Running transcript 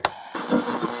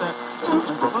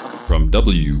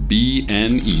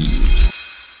WBNE.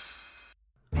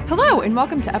 Hello, and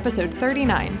welcome to episode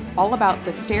 39, all about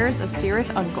the Stairs of Cirith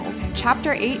Ungol,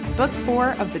 Chapter 8, Book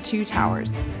 4 of The Two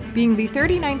Towers, being the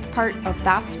 39th part of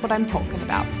That's What I'm Talking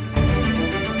About.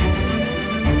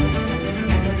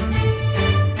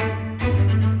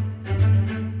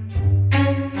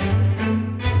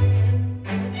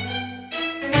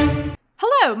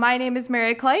 Hello, my name is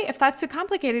Mary Clay. If that's too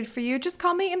complicated for you, just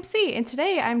call me MC. And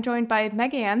today I'm joined by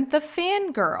Megan, the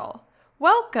fangirl.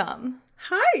 Welcome.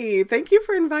 Hi, thank you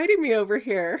for inviting me over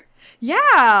here. Yeah,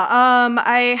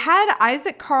 I had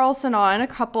Isaac Carlson on a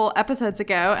couple episodes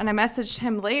ago, and I messaged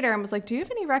him later and was like, do you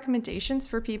have any recommendations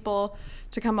for people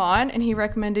to come on? And he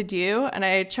recommended you, and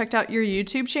I checked out your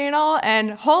YouTube channel, and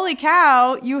holy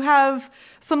cow, you have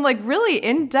some like really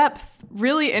in-depth,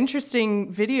 really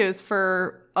interesting videos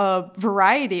for a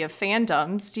variety of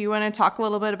fandoms. Do you want to talk a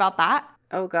little bit about that?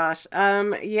 Oh gosh.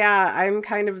 Yeah, I'm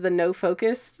kind of the no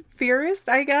focus theorist,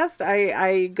 I guess.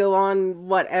 I go on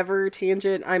whatever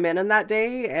tangent I'm in that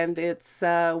day, and it's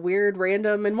weird,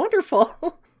 random, and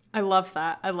wonderful. I love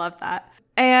that. I love that.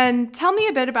 And tell me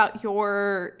a bit about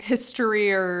your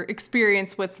history or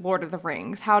experience with Lord of the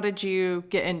Rings. How did you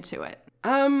get into it?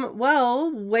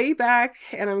 Well, way back,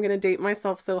 and I'm gonna date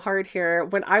myself so hard here,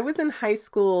 when I was in high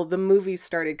school, the movies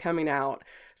started coming out.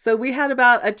 So we had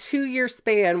about a 2-year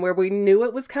span where we knew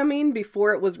it was coming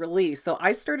before it was released. So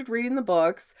I started reading the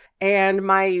books, and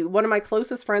one of my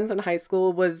closest friends in high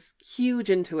school was huge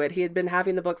into it. He had been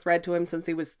having the books read to him since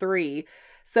he was 3.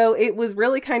 So it was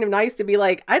really kind of nice to be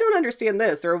like, I don't understand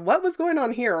this, or what was going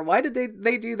on here, or why did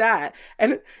they do that?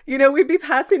 And, we'd be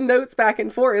passing notes back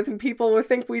and forth, and people would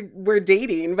think we were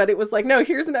dating, but it was like, no,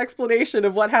 here's an explanation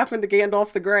of what happened to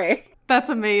Gandalf the Grey.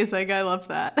 That's amazing. I love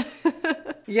that.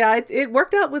 Yeah, it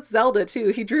worked out with Zelda, too.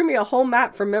 He drew me a whole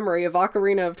map from memory of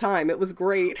Ocarina of Time. It was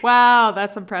great. Wow,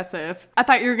 that's impressive. I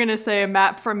thought you were going to say a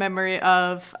map from memory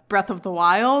of Breath of the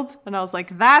Wild, and I was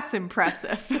like, that's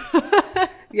impressive.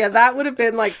 Yeah, that would have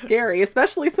been like scary,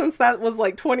 especially since that was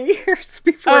like 20 years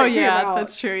before it came out.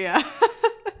 That's true, yeah.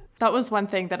 That was one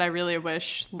thing that I really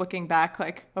wish, looking back,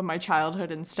 like, on my childhood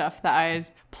and stuff, that I had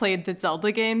played the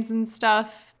Zelda games and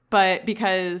stuff. But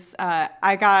because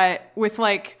I got with,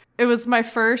 like, it was my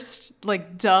first,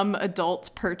 like, dumb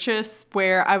adult purchase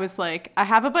where I was like, I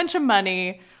have a bunch of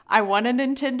money. I want a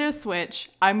Nintendo Switch.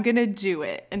 I'm going to do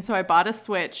it. And so I bought a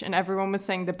Switch, and everyone was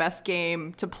saying the best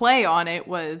game to play on it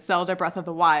was Zelda Breath of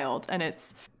the Wild. And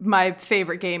it's my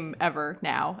favorite game ever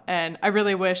now. And I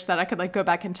really wish that I could like go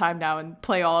back in time now and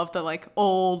play all of the like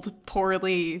old,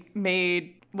 poorly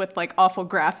made with like awful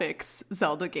graphics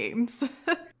Zelda games.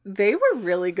 They were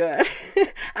really good.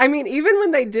 I mean, even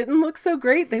when they didn't look so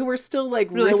great, they were still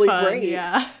like really fun, great.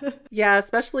 Yeah. Yeah,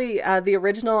 especially the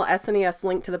original SNES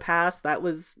Link to the Past. That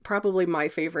was probably my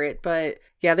favorite. But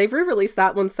yeah, they've re-released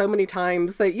that one so many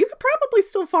times that you could probably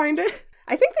still find it.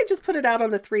 I think they just put it out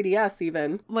on the 3DS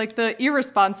even. Like the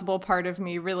irresponsible part of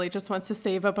me really just wants to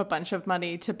save up a bunch of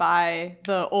money to buy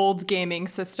the old gaming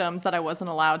systems that I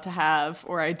wasn't allowed to have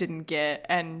or I didn't get,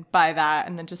 and buy that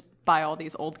and then just buy all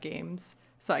these old games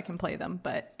so I can play them.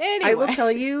 But anyway. I will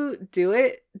tell you, do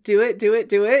it.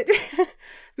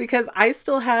 Because I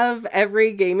still have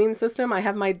every gaming system. I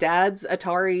have my dad's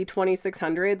Atari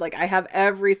 2600. Like, I have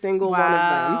every single one of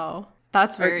them. Wow.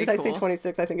 That's very cool. Did I say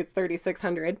 26? I think it's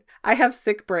 3600. I have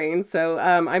sick brain, so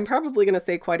I'm probably going to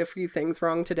say quite a few things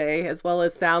wrong today, as well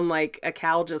as sound like a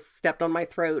cow just stepped on my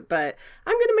throat, but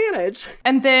I'm going to manage.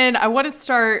 And then I want to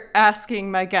start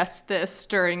asking my guests this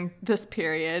during this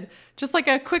period. Just like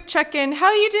a quick check-in. How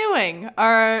are you doing?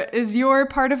 Is your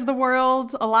part of the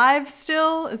world alive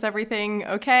still? Is everything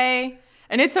okay?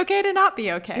 And it's okay to not be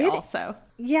okay also.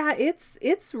 Yeah,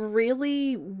 it's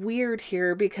really weird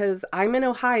here because I'm in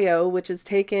Ohio, which has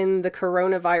taken the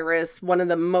coronavirus, one of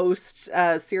the most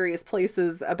serious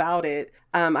places about it.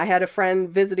 I had a friend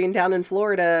visiting down in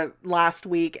Florida last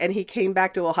week, and he came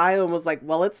back to Ohio and was like,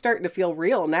 well, it's starting to feel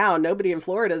real now. Nobody in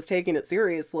Florida is taking it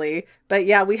seriously. But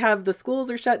yeah, we have the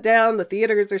schools are shut down. The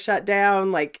theaters are shut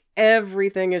down. Like,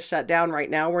 everything is shut down right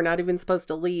now. We're not even supposed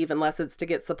to leave unless it's to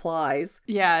get supplies.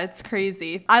 Yeah, it's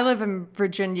crazy. I live in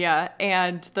Virginia,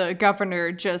 and the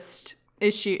governor just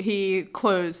he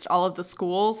closed all of the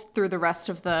schools through the rest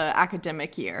of the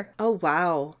academic year. Oh,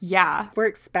 wow. Yeah. We're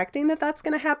expecting that that's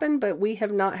going to happen, but we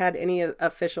have not had any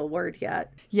official word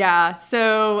yet. Yeah.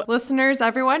 So listeners,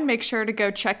 everyone, make sure to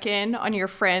go check in on your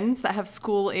friends that have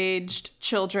school-aged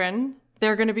children.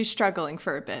 They're going to be struggling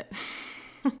for a bit.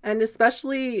 And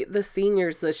especially the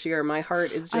seniors this year. My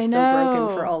heart is just so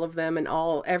broken for all of them and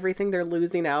everything they're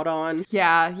losing out on.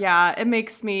 Yeah. It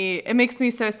makes me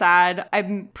so sad.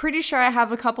 I'm pretty sure I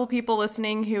have a couple people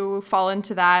listening who fall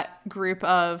into that group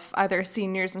of either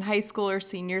seniors in high school or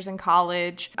seniors in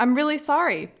college. I'm really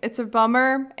sorry. It's a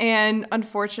bummer. And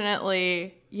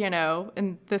unfortunately,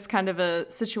 in this kind of a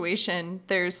situation,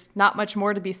 there's not much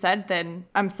more to be said than,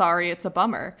 I'm sorry, it's a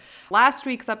bummer. Last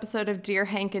week's episode of Dear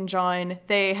Hank and John,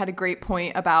 they had a great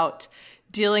point about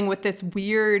dealing with this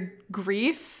weird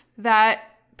grief that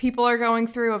people are going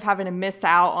through of having to miss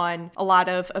out on a lot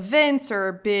of events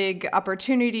or big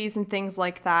opportunities and things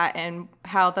like that, and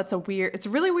how it's a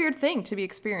really weird thing to be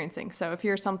experiencing. So if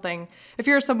you're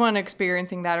someone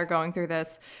experiencing that or going through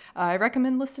this, I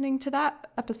recommend listening to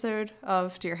that episode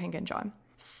of Dear Hank and John.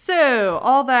 So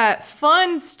all that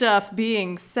fun stuff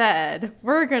being said,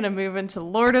 we're going to move into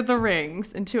Lord of the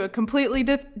Rings, into a completely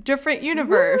different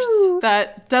universe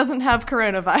that doesn't have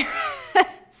coronavirus.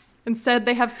 Instead,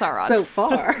 they have Sauron. So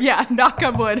far. Yeah, knock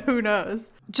on wood, who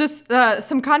knows? Just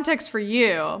some context for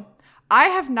you. I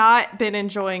have not been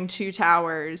enjoying Two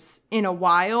Towers in a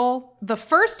while. The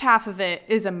first half of it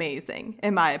is amazing,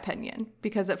 in my opinion,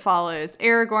 because it follows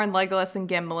Aragorn, Legolas, and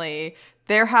Gimli.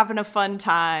 They're having a fun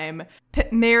time.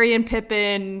 Merry and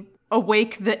Pippin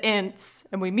awake the Ents,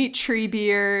 and we meet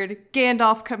Treebeard.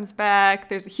 Gandalf comes back.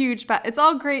 There's a huge it's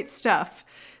all great stuff.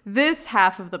 This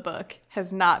half of the book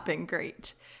has not been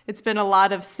great. It's been a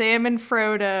lot of Sam and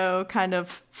Frodo kind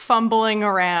of fumbling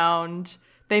around.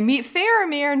 They meet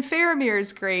Faramir, and Faramir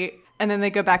is great, and then they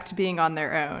go back to being on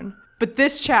their own. But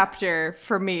this chapter,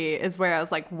 for me, is where I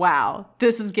was like, wow,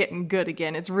 this is getting good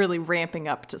again. It's really ramping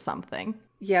up to something.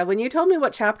 Yeah, when you told me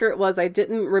what chapter it was, I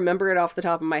didn't remember it off the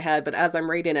top of my head, but as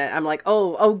I'm reading it, I'm like,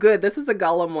 oh, good, this is a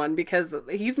Gollum one, because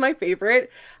he's my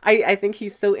favorite. I think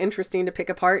he's so interesting to pick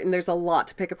apart, and there's a lot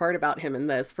to pick apart about him in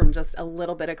this from just a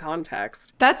little bit of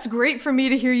context. That's great for me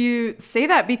to hear you say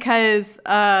that, because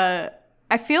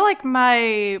I feel like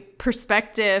my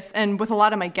perspective, and with a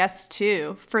lot of my guests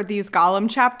too, for these Gollum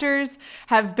chapters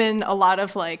have been a lot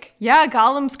of like, yeah,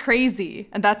 Gollum's crazy.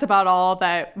 And that's about all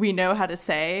that we know how to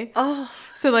say. Oh,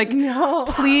 so like, no.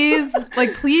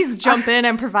 please jump in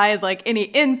and provide like any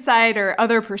insight or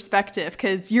other perspective.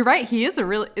 Cause you're right. He's a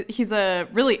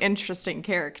really interesting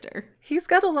character. He's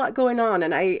got a lot going on.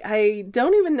 And I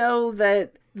don't even know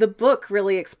that the book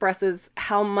really expresses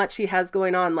how much he has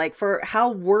going on. Like, for how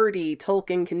wordy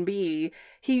Tolkien can be,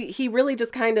 he really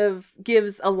just kind of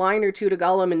gives a line or two to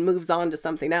Gollum and moves on to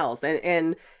something else.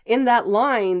 And in that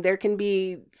line, there can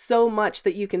be so much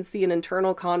that you can see an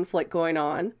internal conflict going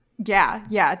on.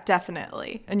 Yeah,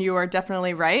 definitely. And you are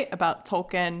definitely right about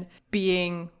Tolkien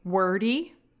being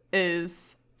wordy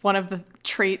is one of the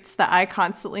traits that I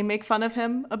constantly make fun of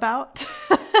him about.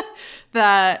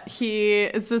 That he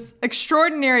is this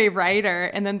extraordinary writer,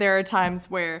 and then there are times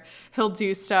where he'll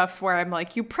do stuff where I'm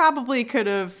like, you probably could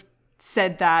have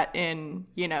said that in,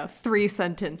 3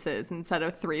 sentences instead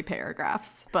of 3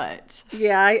 paragraphs. But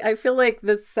yeah, I feel like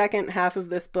the second half of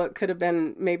this book could have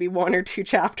been maybe 1 or 2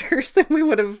 chapters, and we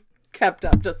would have kept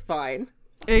up just fine.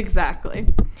 Exactly.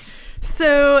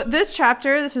 So this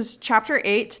is chapter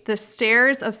 8, The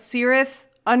Stairs of Cirith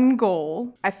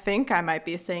Ungol. I think I might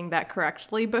be saying that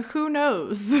correctly, but who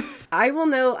knows? I will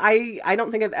know. I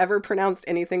don't think I've ever pronounced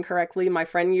anything correctly. My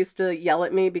friend used to yell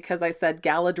at me because I said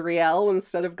Galadriel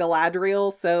instead of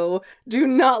Galadriel, so do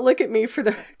not look at me for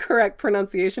the correct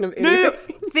pronunciation of anything. No,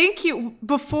 thank you.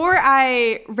 Before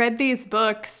I read these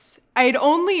books, I'd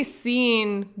only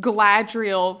seen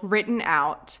Galadriel written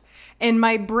out, and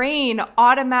my brain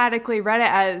automatically read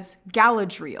it as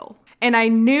Galadriel. And I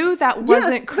knew that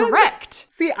wasn't correct.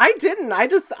 See, I didn't. I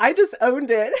just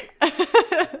owned it.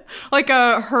 Like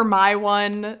a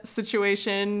Hermione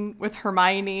situation with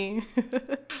Hermione.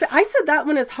 So I said that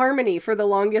one as Harmony for the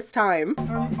longest time.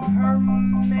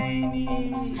 Hermione.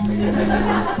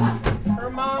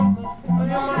 Hermano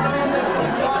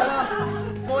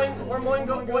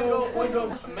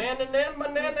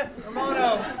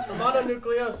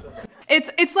nucleosis.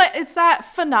 It's that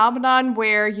phenomenon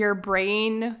where your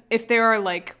brain, if there are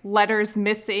like letters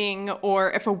missing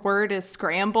or if a word is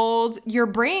scrambled, your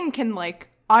brain can like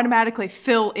automatically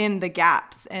fill in the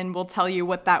gaps and will tell you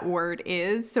what that word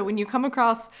is. So when you come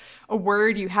across a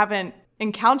word you haven't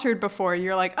encountered before,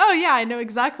 you're like, oh yeah, I know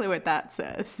exactly what that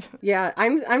says. Yeah,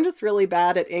 I'm just really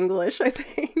bad at English, I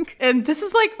think. And this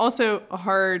is like also a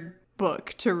hard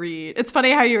book to read. It's funny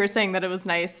how you were saying that it was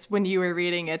nice when you were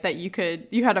reading it that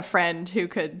you had a friend who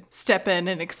could step in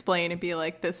and explain and be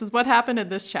like, this is what happened in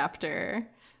this chapter.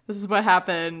 This is what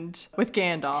happened with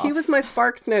Gandalf. He was my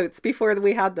Sparks notes before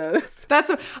we had those.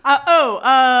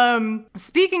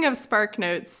 Speaking of Spark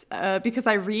Notes, because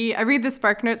I read the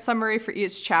Spark Note summary for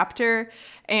each chapter,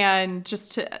 and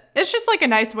it's just like a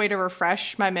nice way to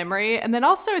refresh my memory. And then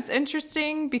also it's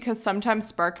interesting because sometimes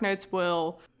Spark Notes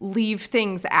will leave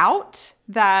things out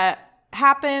that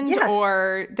happened, yes.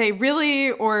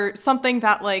 or something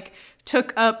that like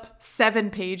took up 7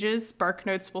 pages. Spark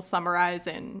Notes will summarize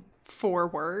in 4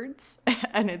 words,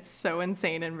 and it's so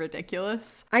insane and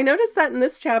ridiculous. I noticed that in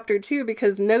this chapter too,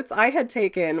 because notes I had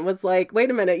taken was like, wait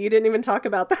a minute, you didn't even talk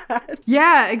about that.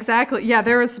 Yeah, exactly. Yeah,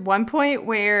 there was one point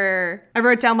where I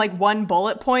wrote down like 1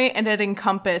 bullet point and it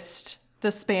encompassed the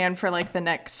span for like the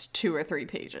next 2 or 3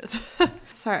 pages.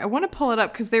 Sorry, I want to pull it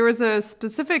up because there was a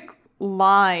specific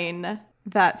line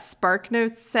that Spark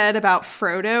Notes said about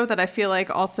Frodo that I feel like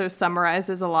also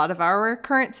summarizes a lot of our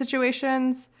current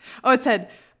situations. Oh, it said,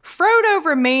 Frodo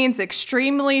remains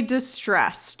extremely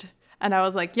distressed. And I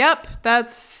was like, yep,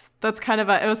 that's kind of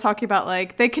it was talking about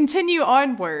like they continue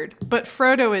onward, but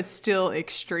Frodo is still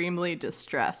extremely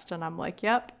distressed. And I'm like,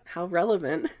 yep. How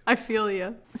relevant. I feel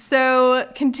you. So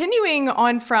continuing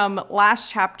on from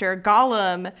last chapter,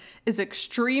 Gollum is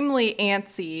extremely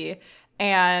antsy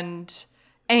and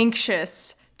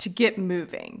anxious to get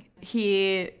moving.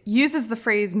 He uses the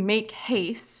phrase make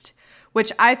haste, which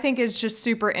I think is just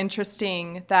super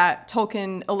interesting that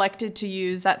Tolkien elected to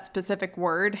use that specific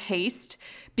word, haste,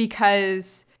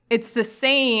 because it's the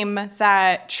same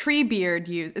that Treebeard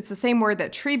uses. It's the same word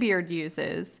that Treebeard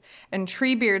uses. And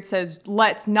Treebeard says,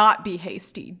 let's not be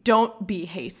hasty. Don't be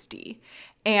hasty.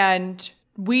 And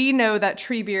we know that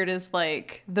Treebeard is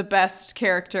like the best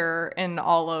character in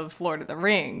all of Lord of the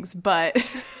Rings, but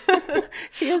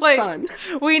he is like, fun.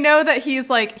 We know that he's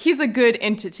a good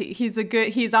entity.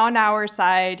 He's on our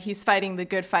side. He's fighting the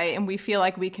good fight, and we feel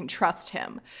like we can trust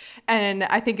him. And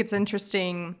I think it's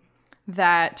interesting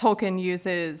that Tolkien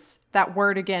uses that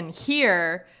word again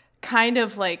here, kind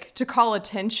of like to call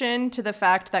attention to the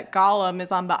fact that Gollum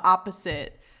is on the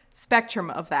opposite spectrum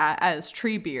of that as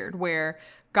Treebeard, where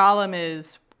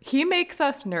Gollum he makes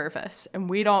us nervous and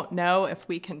we don't know if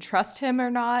we can trust him or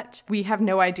not. We have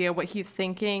no idea what he's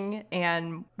thinking,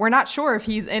 and we're not sure if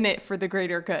he's in it for the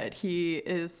greater good.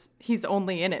 He's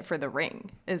only in it for the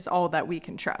ring is all that we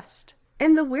can trust.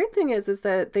 And the weird thing is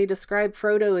that they describe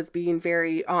Frodo as being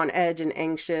very on edge and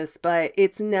anxious, but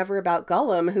it's never about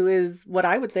Gollum, who is what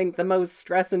I would think the most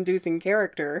stress-inducing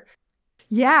character.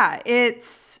 Yeah,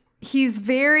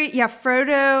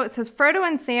 Frodo, it says, Frodo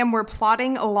and Sam were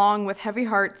plodding along with heavy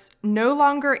hearts, no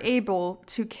longer able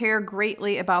to care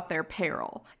greatly about their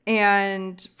peril.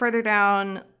 And further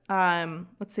down,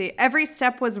 every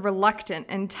step was reluctant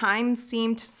and time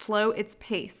seemed to slow its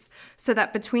pace, so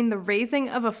that between the raising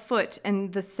of a foot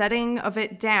and the setting of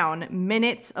it down,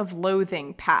 minutes of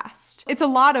loathing passed. It's a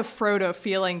lot of Frodo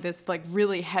feeling this like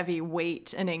really heavy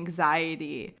weight and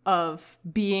anxiety of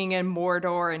being in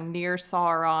Mordor and near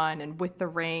Sauron and with the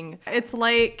ring. It's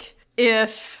like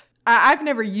if I've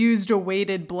never used a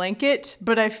weighted blanket,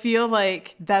 but I feel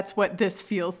like that's what this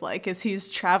feels like, is he's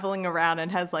traveling around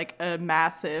and has like a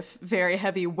massive, very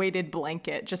heavy weighted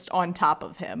blanket just on top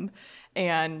of him.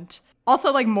 And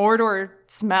also like Mordor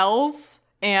smells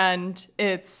and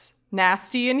it's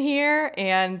nasty in here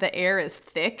and the air is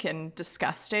thick and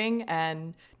disgusting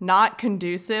and not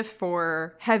conducive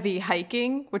for heavy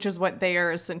hiking, which is what they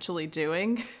are essentially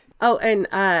doing. Oh, and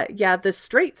the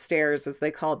straight stairs, as they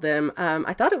called them,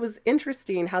 I thought it was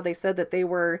interesting how they said that they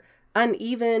were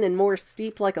uneven and more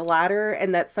steep like a ladder,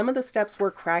 and that some of the steps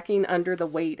were cracking under the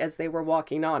weight as they were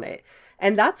walking on it.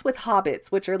 And that's with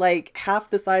hobbits, which are like half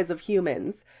the size of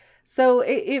humans. So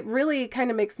it really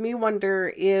kind of makes me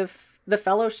wonder if the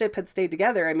Fellowship had stayed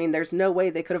together. I mean, there's no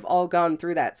way they could have all gone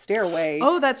through that stairway.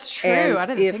 Oh, that's true. And I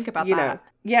didn't think about that.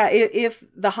 If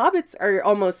the hobbits are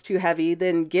almost too heavy,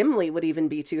 then Gimli would even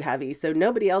be too heavy. So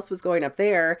nobody else was going up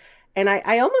there. And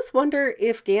I almost wonder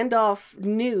if Gandalf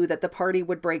knew that the party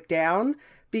would break down,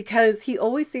 because he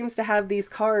always seems to have these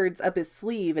cards up his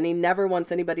sleeve and he never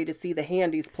wants anybody to see the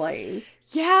hand he's playing.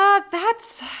 Yeah,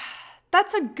 that's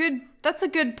a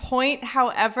good point.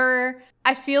 However,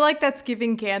 I feel like that's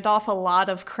giving Gandalf a lot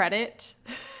of credit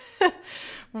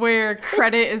where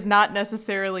credit is not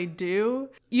necessarily due.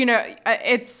 You know,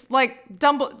 it's like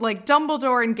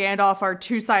Dumbledore and Gandalf are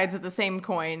two sides of the same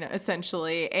coin,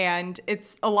 essentially. And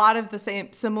it's a lot of the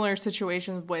similar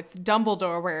situations with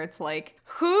Dumbledore, where it's like,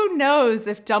 who knows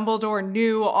if Dumbledore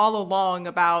knew all along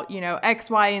about, X,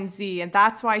 Y, and Z, and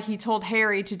that's why he told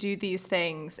Harry to do these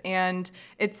things. And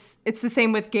it's the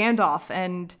same with Gandalf.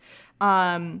 And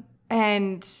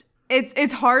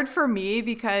it's hard for me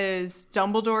because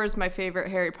Dumbledore is my favorite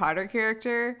Harry Potter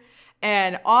character.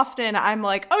 And often I'm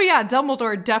like, oh yeah,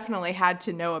 Dumbledore definitely had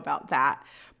to know about that.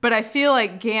 But I feel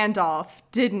like Gandalf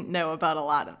didn't know about a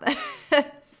lot of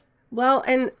this. Well,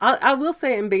 and I will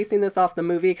say I'm basing this off the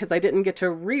movie because I didn't get to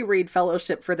reread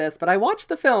Fellowship for this, but I watched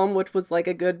the film, which was like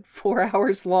a good 4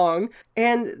 hours long.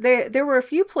 And there were a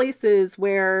few places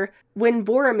where when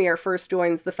Boromir first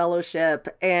joins the Fellowship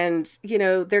and, you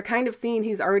know, they're kind of seeing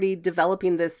he's already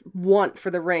developing this want for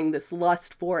the ring, this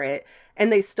lust for it.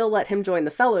 And they still let him join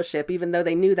the Fellowship, even though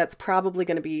they knew that's probably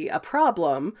going to be a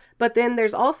problem. But then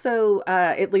there's also,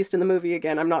 at least in the movie,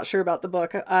 again, I'm not sure about the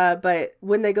book, but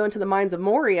when they go into the Mines of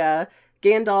Moria,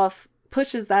 Gandalf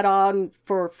pushes that on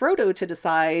for Frodo to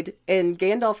decide, and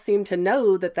Gandalf seemed to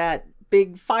know that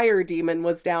big fire demon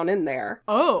was down in there.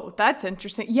 Oh, that's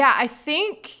interesting. Yeah, I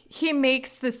think he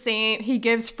gives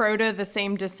Frodo the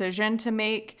same decision to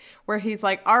make, where he's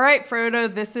like, all right,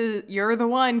 Frodo, you're the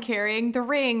one carrying the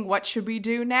ring. What should we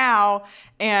do now?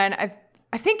 And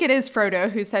I think it is Frodo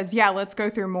who says, yeah, let's go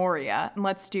through Moria and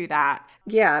let's do that.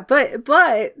 Yeah, but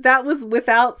that was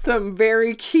without some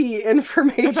very key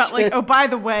information. About like, oh, by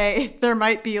the way, there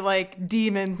might be like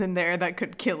demons in there that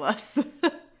could kill us.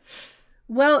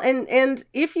 Well, and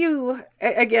if you,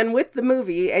 again, with the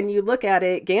movie, and you look at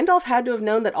it, Gandalf had to have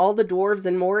known that all the dwarves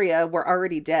in Moria were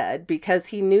already dead because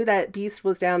he knew that beast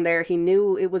was down there. He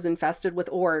knew it was infested with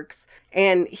orcs,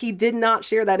 and he did not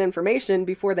share that information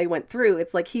before they went through.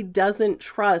 It's like he doesn't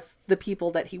trust the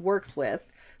people that he works with.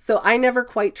 So I never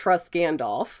quite trust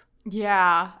Gandalf.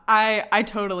 Yeah, I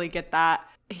totally get that.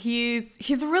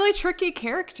 He's a really tricky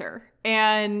character.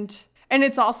 And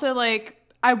it's also like,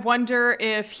 I wonder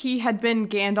if he had been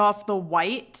Gandalf the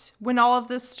White when all of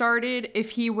this started, if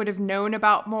he would have known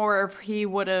about more, if he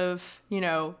would have,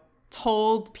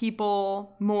 told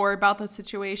people more about the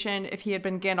situation, if he had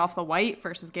been Gandalf the White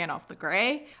versus Gandalf the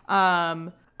Gray.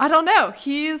 I don't know.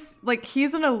 He's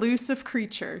an elusive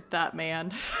creature, that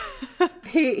man.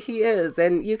 He is.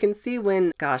 And you can see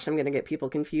when, gosh, I'm going to get people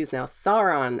confused now.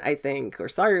 Sauron, I think, or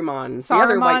Saruman, the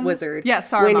other white wizard. Yeah,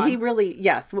 Saruman.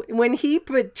 When he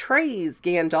betrays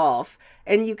Gandalf,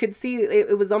 and you could see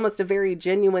it was almost a very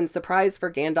genuine surprise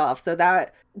for Gandalf. So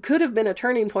that could have been a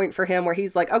turning point for him where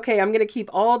he's like, okay, I'm going to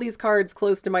keep all these cards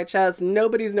close to my chest.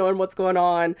 Nobody's knowing what's going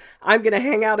on. I'm going to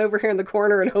hang out over here in the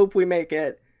corner and hope we make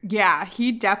it. Yeah,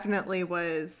 he definitely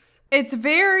was. It's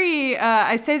very,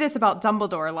 I say this about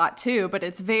Dumbledore a lot too, but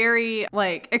it's very,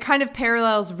 like, it kind of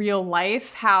parallels real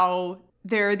life, how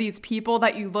there are these people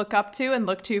that you look up to and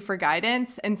look to for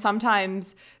guidance. And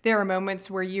sometimes there are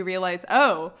moments where you realize,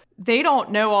 oh, they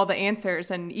don't know all the answers.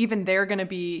 And even they're going to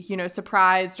be,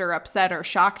 surprised or upset or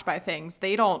shocked by things.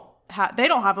 They don't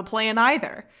have a plan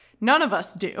either. None of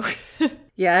us do.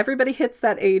 Yeah, everybody hits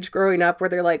that age growing up where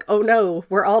they're like, oh no,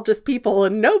 we're all just people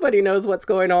and nobody knows what's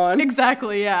going on.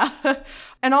 Exactly, yeah.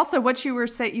 And also what you were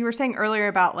saying earlier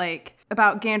about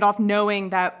Gandalf knowing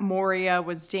that Moria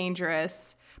was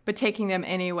dangerous, but taking them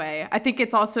anyway. I think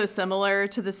it's also similar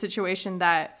to the situation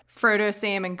that Frodo,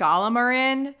 Sam, and Gollum are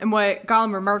in, and what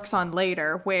Gollum remarks on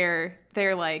later, where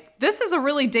they're like, this is a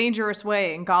really dangerous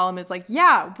way. And Gollum is like,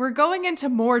 yeah, we're going into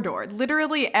Mordor.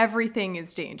 Literally everything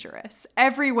is dangerous.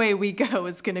 Every way we go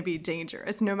is going to be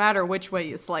dangerous, no matter which way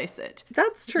you slice it.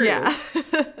 That's true. Yeah.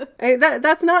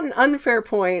 That's not an unfair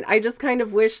point. I just kind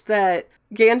of wish that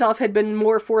Gandalf had been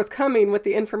more forthcoming with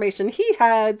the information he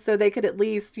had so they could at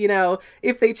least,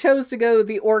 if they chose to go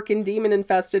the orc and demon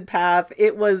infested path,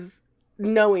 it was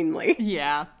knowingly.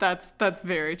 Yeah, that's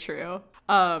very true.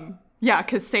 Yeah,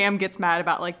 because Sam gets mad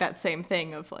about like that same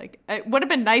thing of like, it would have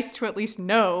been nice to at least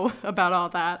know about all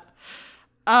that.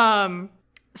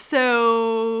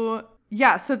 So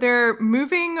they're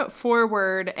moving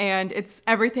forward and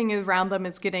everything around them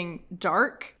is getting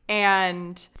dark.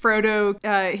 And Frodo,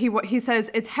 he says,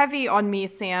 it's heavy on me,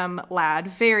 Sam, lad,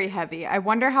 very heavy. I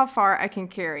wonder how far I can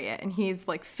carry it. And he's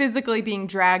like physically being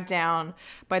dragged down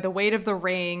by the weight of the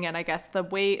ring. And I guess the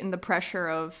weight and the pressure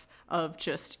of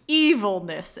just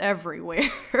evilness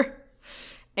everywhere.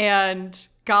 And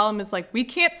Gollum is like, we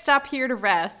can't stop here to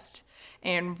rest.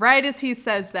 And right as he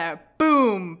says that,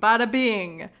 boom, bada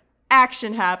bing,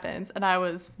 action happens. And I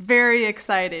was very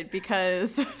excited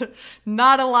because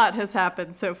not a lot has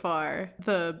happened so far.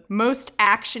 The most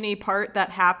action-y part that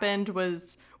happened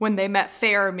was when they met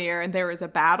Faramir and there was a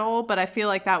battle, but I feel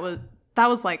like that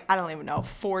was like, I don't even know,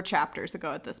 4 chapters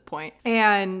ago at this point.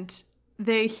 And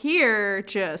they hear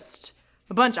just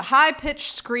a bunch of high-pitched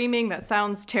screaming that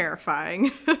sounds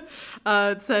terrifying.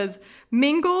 It says,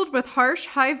 mingled with harsh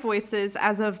high voices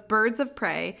as of birds of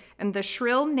prey and the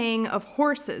shrill neighing of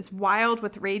horses wild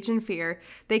with rage and fear,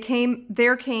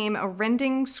 there came a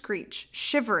rending screech,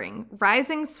 shivering,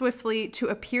 rising swiftly to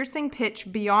a piercing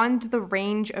pitch beyond the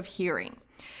range of hearing.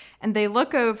 And they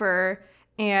look over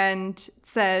and it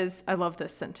says, I love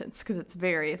this sentence because it's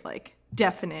very like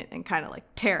definite and kind of like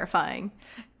terrifying.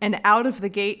 And out of the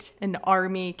gate, an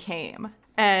army came.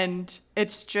 And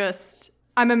it's just,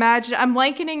 I'm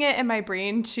likening it in my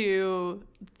brain to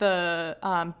the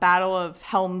Battle of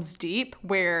Helm's Deep,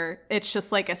 where it's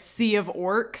just like a sea of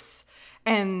orcs.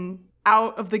 And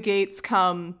out of the gates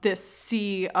come this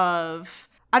sea of,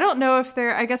 I don't know if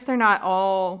I guess they're not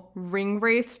all ring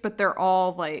wraiths, but they're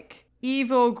all like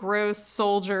evil, gross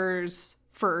soldiers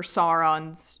for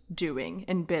Sauron's doing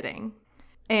and bidding.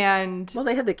 And well,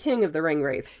 they had the king of the ring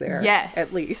wraiths there. Yes.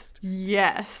 At least.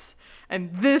 Yes.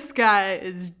 And this guy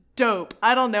is dope.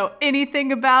 I don't know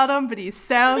anything about him, but he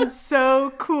sounds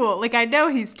so cool. Like, I know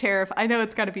he's I know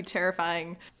it's got to be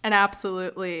terrifying and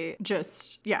absolutely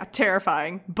just, yeah,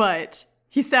 terrifying, but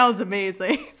he sounds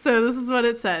amazing. So this is what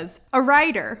it says. A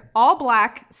rider, all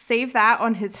black, save that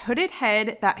on his hooded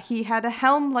head that he had a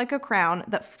helm like a crown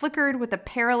that flickered with a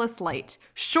perilous light.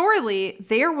 Surely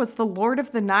there was the Lord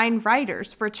of the Nine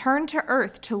Riders returned to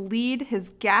earth to lead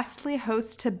his ghastly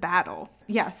host to battle.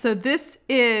 Yeah, so this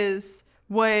is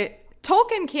what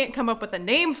Tolkien can't come up with a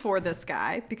name for this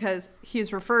guy because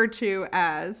he's referred to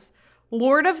as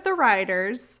Lord of the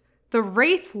Riders, the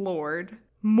Wraith Lord,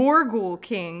 Morgul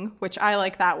King, which I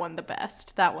like that one the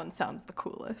best. That one sounds the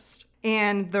coolest.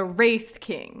 And the Wraith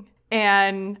King.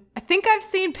 And I think I've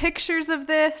seen pictures of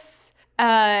this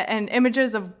and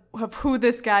images of who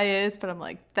this guy is, but I'm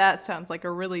like, that sounds like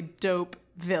a really dope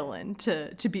villain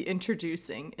to be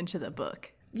introducing into the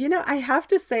book. You know, I have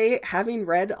to say, having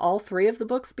read all three of the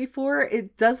books before,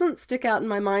 it doesn't stick out in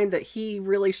my mind that he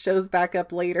really shows back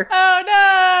up later. Oh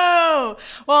no!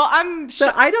 Well, So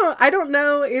I don't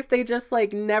know if they just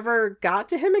like never got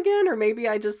to him again, or maybe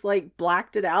I just like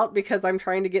blacked it out because I'm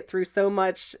trying to get through so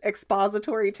much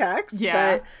expository text.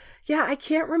 Yeah. But yeah, I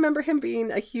can't remember him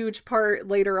being a huge part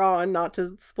later on, not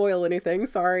to spoil anything,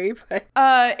 sorry. But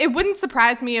it wouldn't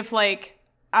surprise me if like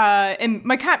and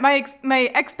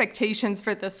my expectations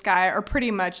for this guy are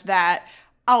pretty much that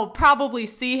I'll probably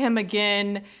see him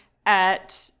again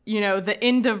at, the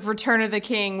end of Return of the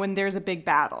King when there's a big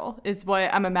battle is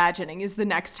what I'm imagining is the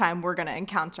next time we're going to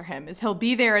encounter him is he'll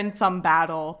be there in some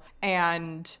battle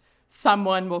and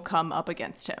someone will come up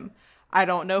against him. I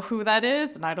don't know who that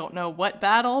is, and I don't know what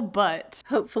battle, but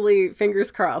hopefully, fingers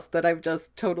crossed that I've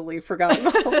just totally forgotten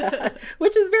all that,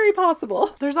 which is very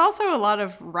possible. There's also a lot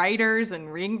of riders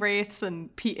and ring wraiths and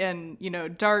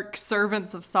dark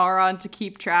servants of Sauron to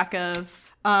keep track of.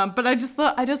 But I just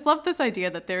love this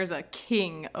idea that there's a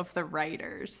king of the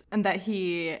riders and that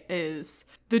he is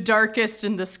the darkest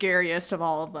and the scariest of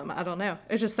all of them. I don't know.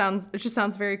 It just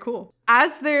sounds very cool.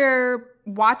 As they're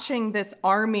watching this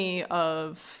army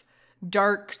of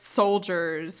dark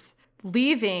soldiers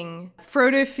leaving,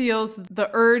 Frodo feels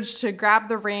the urge to grab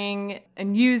the ring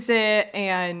and use it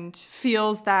and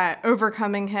feels that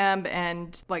overcoming him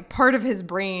and like part of his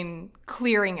brain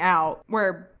clearing out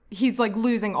where he's like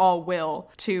losing all will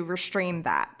to restrain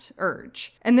that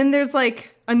urge. And then there's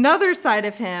like another side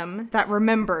of him that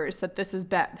remembers that this is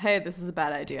bad. Hey, this is a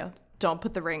bad idea. Don't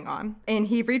put the ring on. And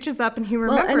he reaches up and he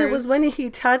remembers. Well, and it was when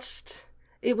he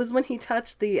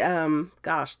touched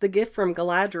the gift from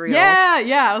Galadriel.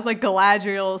 Yeah. I was like,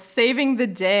 Galadriel saving the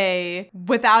day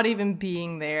without even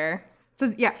being there.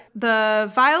 So yeah,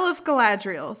 the vial of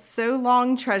Galadriel, so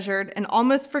long treasured and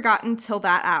almost forgotten till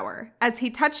that hour. As he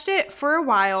touched it for a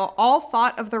while, all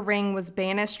thought of the ring was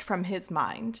banished from his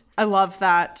mind. I love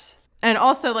that. And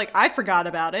also, like, I forgot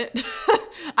about it.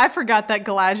 I forgot that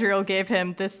Galadriel gave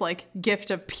him this, like,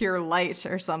 gift of pure light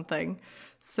or something.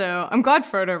 So I'm glad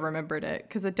Frodo remembered it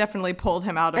because it definitely pulled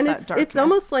him out of that darkness. It's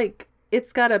almost like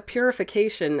it's got a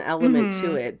purification element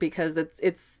to it because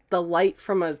it's the light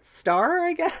from a star,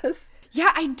 I guess.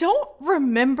 Yeah, I don't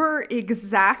remember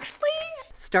exactly.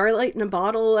 Starlight in a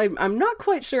bottle. I'm not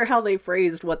quite sure how they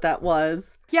phrased what that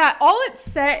was. Yeah, all it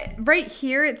said right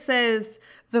here, it says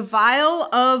the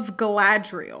vial of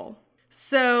Galadriel.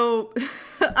 So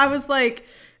I was like,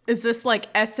 is this like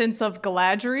essence of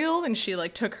Galadriel and she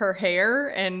like took her hair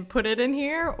and put it in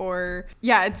here? Or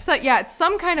it's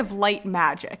some kind of light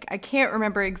magic. I can't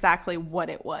remember exactly what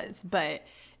it was, but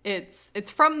it's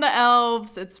from the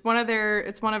elves. It's one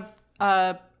of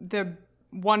the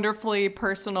wonderfully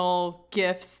personal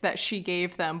gifts that she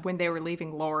gave them when they were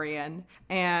leaving Lorien.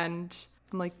 And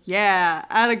I'm like, yeah,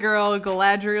 atta girl,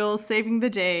 Galadriel saving the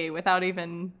day without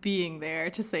even being there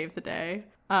to save the day.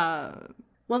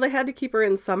 Well, they had to keep her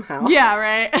in somehow. Yeah,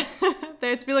 right? They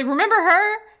had to be like, remember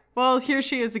her? Well, here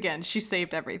she is again. She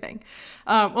saved everything.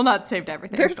 Well, not saved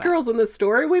everything. There's girls in this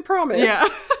story, we promise. Yeah.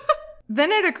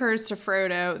 Then it occurs to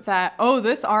Frodo that,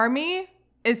 this army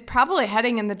is probably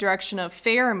heading in the direction of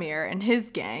Faramir and his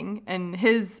gang and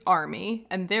his army,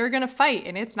 and they're going to fight,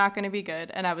 and it's not going to be good.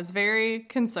 And I was very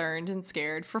concerned and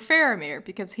scared for Faramir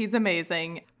because he's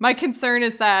amazing. My concern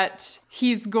is that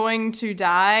he's going to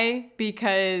die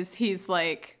because he's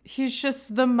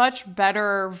just the much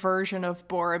better version of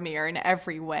Boromir in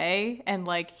every way, and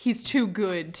he's too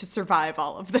good to survive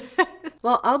all of this.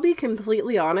 Well, I'll be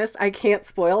completely honest. I can't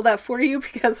spoil that for you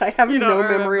because I have no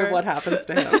memory of what happens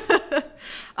to him.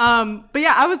 But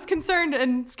yeah, I was concerned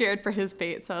and scared for his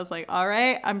fate. So I was like, all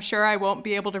right, I'm sure I won't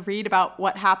be able to read about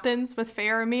what happens with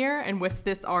Faramir and with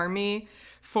this army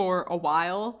for a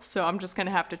while. So I'm just going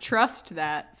to have to trust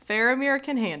that Faramir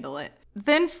can handle it.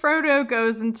 Then Frodo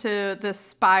goes into this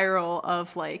spiral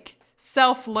of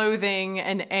self-loathing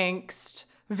and angst,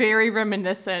 very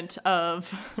reminiscent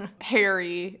of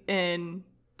Harry in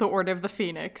The Order of the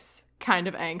Phoenix kind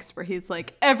of angst, where he's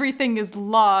like, everything is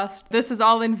lost. This is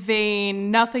all in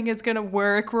vain. Nothing is going to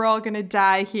work. We're all going to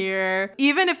die here.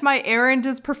 Even if my errand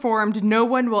is performed, no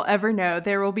one will ever know.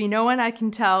 There will be no one I can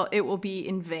tell. It will be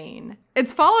in vain.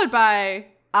 It's followed by,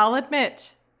 I'll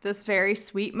admit, this very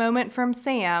sweet moment from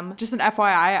Sam. Just an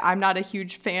FYI, I'm not a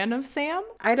huge fan of Sam.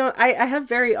 I have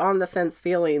very on the fence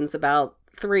feelings about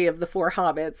 3 of the 4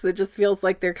 hobbits. It just feels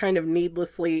like they're kind of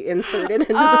needlessly inserted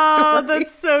into the story. Oh,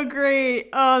 that's so great.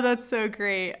 Oh, that's so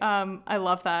great. I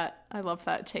love that. I love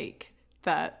that take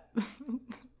that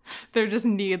they're just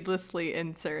needlessly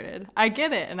inserted. I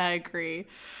get it, and I agree.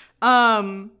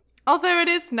 Although it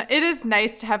is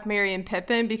nice to have Merry and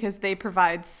Pippin because they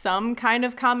provide some kind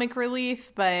of comic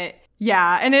relief, but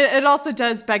yeah, and it also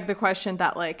does beg the question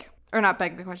that or not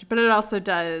beg the question, but it also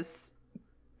does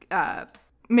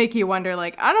make you wonder, I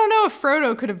don't know if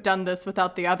Frodo could have done this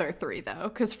without the other 3, though,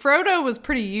 because Frodo was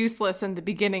pretty useless in the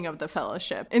beginning of the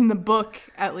Fellowship. In the book,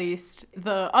 at least,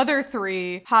 the other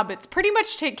 3 hobbits pretty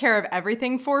much take care of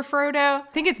everything for Frodo.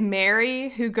 I think it's Merry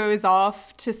who goes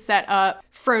off to set up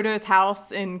Frodo's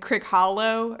house in Crick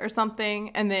Hollow or something,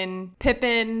 and then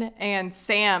Pippin and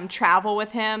Sam travel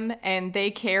with him, and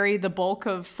they carry the bulk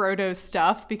of Frodo's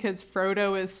stuff because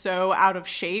Frodo is so out of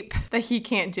shape that he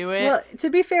can't do it. Well, to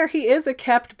be fair, he is a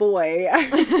kept boy. I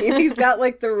mean, he's got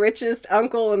the richest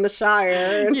uncle in the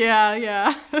Shire.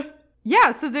 Yeah.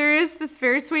 Yeah, so there is this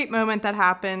very sweet moment that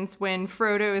happens when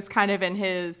Frodo is kind of in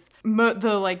his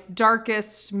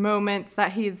darkest moments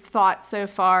that he's thought so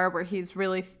far, where he's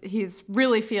really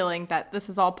feeling that this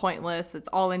is all pointless, it's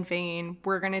all in vain,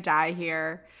 we're gonna die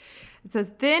here. It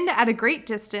says, Then at a great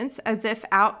distance, as if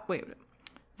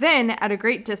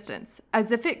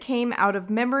it came out of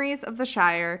memories of the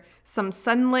Shire, some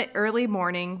sunlit early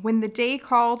morning, when the day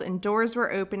called and doors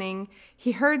were opening,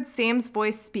 he heard Sam's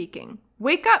voice speaking.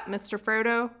 Wake up, Mr.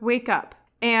 Frodo, wake up.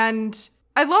 And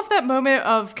I love that moment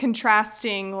of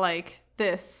contrasting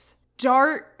this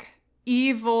dark,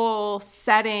 evil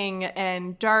setting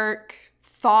and dark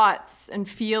thoughts and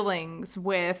feelings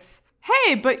with,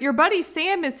 hey, but your buddy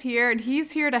Sam is here and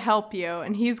he's here to help you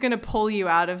and he's going to pull you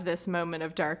out of this moment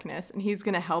of darkness and he's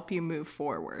going to help you move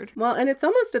forward. Well, and it's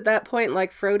almost at that point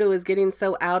Frodo is getting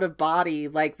so out of body,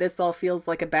 this all feels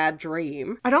like a bad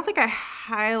dream. I don't think I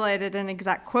highlighted an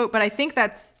exact quote, but I think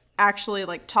that's actually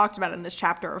talked about in this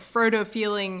chapter of Frodo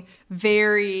feeling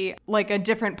very a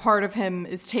different part of him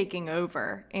is taking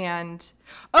over. And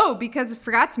because I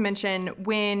forgot to mention,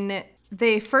 when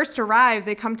they first arrive,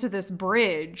 they come to this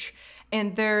bridge,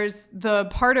 and there's the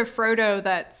part of Frodo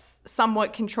that's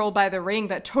somewhat controlled by the ring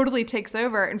that totally takes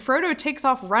over, and Frodo takes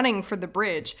off running for the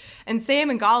bridge. And Sam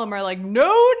and Gollum are like,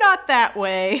 no, not that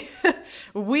way.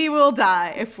 We will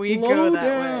die if we go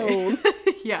that way.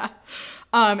 Yeah.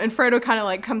 And Frodo kind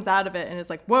of comes out of it and is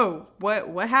like, whoa,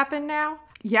 what happened now?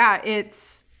 Yeah,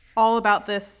 it's all about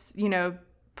this,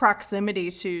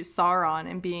 proximity to Sauron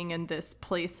and being in this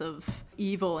place of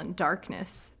evil and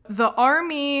darkness. The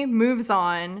army moves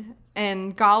on,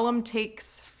 and Gollum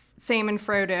takes Sam and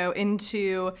Frodo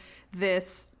into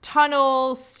this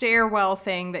tunnel stairwell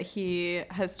thing that he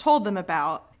has told them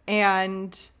about.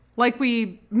 And like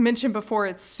we mentioned before,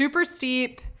 it's super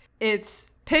steep.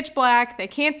 It's pitch black. They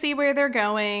can't see where they're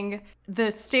going.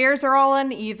 The stairs are all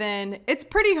uneven. It's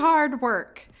pretty hard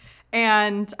work.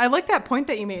 And I like that point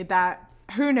that you made, that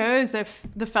who knows if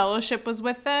the Fellowship was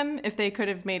with them, if they could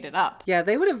have made it up. Yeah,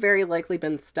 they would have very likely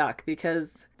been stuck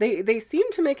because they seem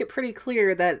to make it pretty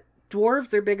clear that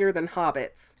dwarves are bigger than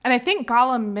hobbits. And I think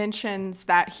Gollum mentions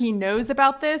that he knows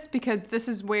about this because this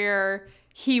is where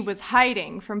he was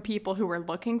hiding from people who were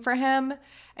looking for him.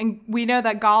 And we know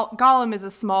that Gollum is a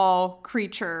small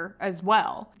creature as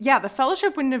well. Yeah, the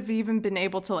Fellowship wouldn't have even been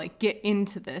able to like get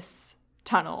into this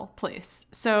tunnel place.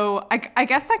 So I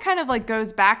guess that kind of like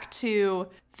goes back to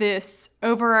this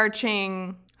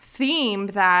overarching theme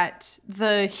that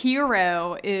the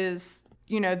hero is,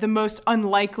 you know, the most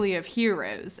unlikely of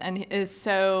heroes and is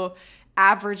so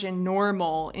average and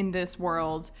normal in this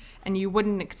world, and you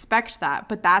wouldn't expect that,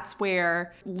 but that's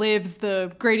where lives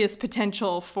the greatest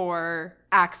potential for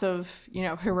acts of, you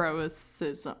know, heroism,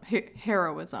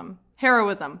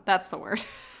 that's the word.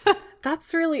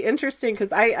 That's really interesting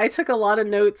because I took a lot of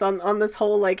notes on this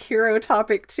whole like hero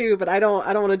topic too, but I don't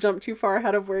want to jump too far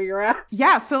ahead of where you're at.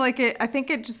 Yeah, so like I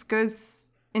think it just goes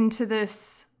into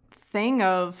this thing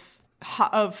of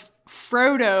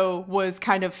Frodo was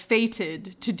kind of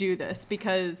fated to do this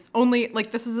because only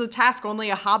like this is a task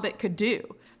only a hobbit could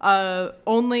do.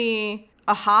 Only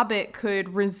a hobbit could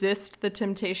resist the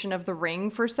temptation of the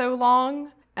ring for so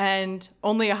long. And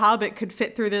only a hobbit could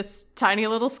fit through this tiny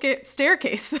little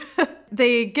staircase.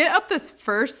 They get up this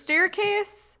first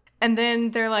staircase, and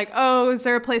then they're like, oh, is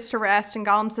there a place to rest? And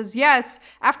Gollum says, yes,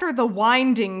 after the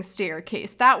winding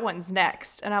staircase. That one's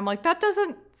next. And I'm like, that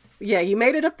doesn't... Yeah, you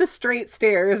made it up the straight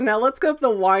stairs. Now let's go up the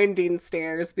winding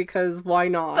stairs, because why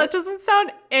not? That doesn't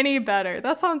sound any better.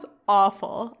 That sounds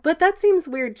awful. But that seems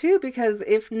weird, too, because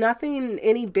if nothing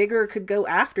any bigger could go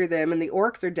after them, and the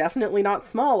orcs are definitely not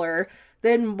smaller...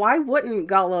 then why wouldn't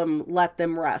Gollum let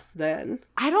them rest then?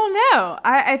 I don't know.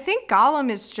 I think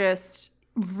Gollum is just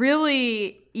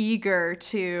really eager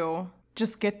to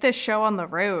just get this show on the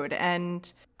road.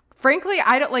 And frankly,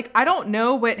 I don't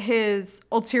know what his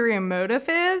ulterior motive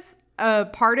is.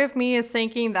 Part of me is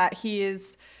thinking that he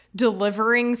is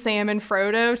delivering Sam and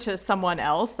Frodo to someone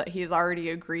else that he's already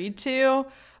agreed to,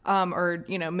 or,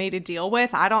 you know, made a deal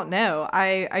with. I don't know.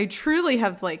 I truly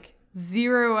have like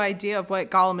zero idea of what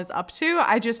Gollum is up to.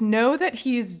 I just know that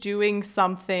he's doing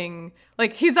something,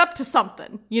 like he's up to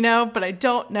something, you know, but I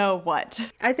don't know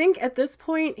what. I think at this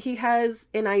point he has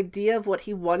an idea of what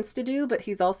he wants to do, but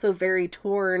he's also very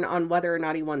torn on whether or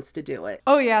not he wants to do it.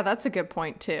 Oh yeah, that's a good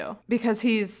point too, because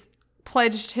he's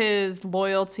pledged his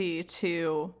loyalty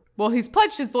to, well, he's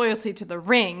pledged his loyalty to the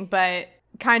ring, but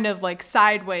kind of like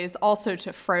sideways also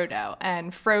to Frodo,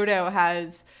 and Frodo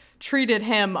has treated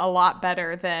him a lot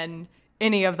better than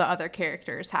any of the other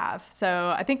characters have.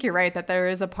 So I think you're right that there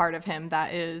is a part of him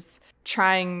that is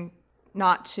trying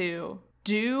not to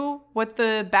do what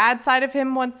the bad side of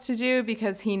him wants to do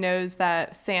because he knows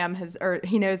that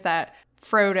he knows that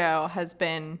Frodo has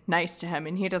been nice to him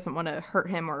and he doesn't want to hurt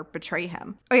him or betray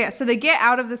him. Oh yeah, so they get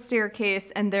out of the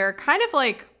staircase and they're kind of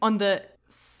like on the,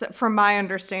 from my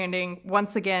understanding,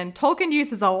 once again, Tolkien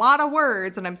uses a lot of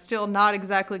words and I'm still not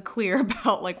exactly clear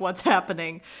about like what's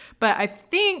happening. But I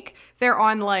think they're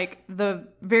on like the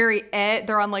very edge,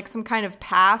 they're on like some kind of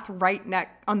path right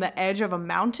on the edge of a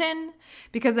mountain,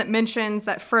 because it mentions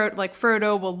that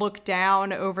Frodo will look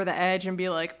down over the edge and be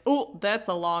like, oh, that's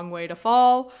a long way to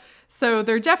fall. So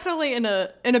they're definitely in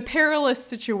a perilous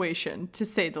situation, to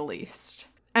say the least.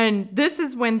 And this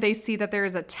is when they see that there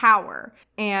is a tower,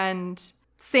 and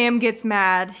Sam gets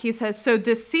mad. He says, so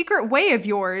this secret way of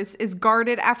yours is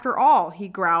guarded after all, he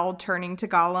growled, turning to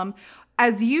Gollum.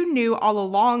 As you knew all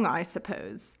along, I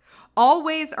suppose. All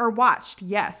ways are watched,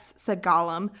 yes, said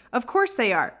Gollum. Of course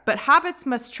they are, but hobbits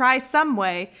must try some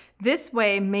way. This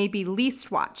way may be least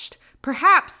watched.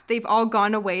 Perhaps they've all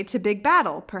gone away to big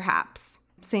battle, perhaps.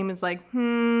 Sam is like,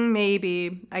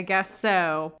 maybe, I guess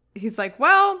so. He's like,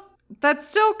 well, that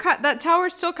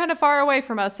tower's still kind of far away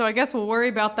from us, so I guess we'll worry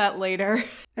about that later.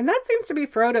 And that seems to be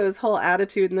Frodo's whole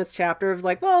attitude in this chapter of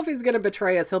like, well, if he's going to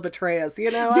betray us, he'll betray us,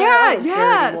 you know?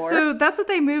 Yeah. So that's what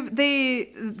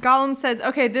Gollum says,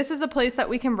 okay, this is a place that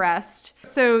we can rest.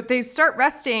 So they start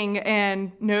resting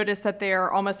and notice that they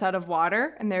are almost out of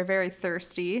water and they're very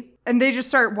thirsty. And they just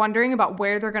start wondering about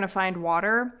where they're going to find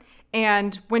water.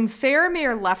 And when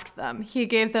Faramir left them, he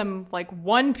gave them like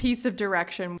one piece of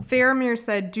direction. Faramir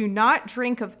said, do not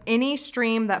drink of any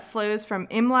stream that flows from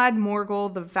Imlad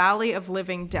Morgul, the Valley of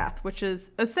Living Death, which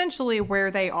is essentially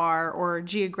where they are, or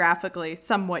geographically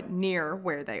somewhat near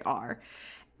where they are.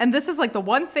 And this is like the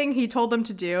one thing he told them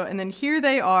to do. And then here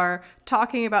they are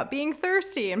talking about being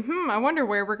thirsty. And I wonder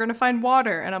where we're going to find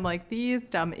water. And I'm like, these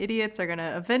dumb idiots are going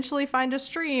to eventually find a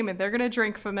stream and they're going to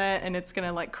drink from it. And it's going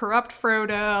to like corrupt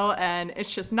Frodo. And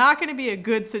it's just not going to be a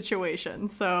good situation.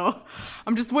 So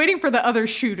I'm just waiting for the other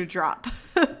shoe to drop.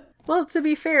 Well, to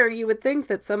be fair, you would think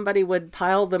that somebody would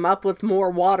pile them up with more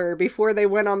water before they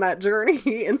went on that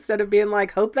journey instead of being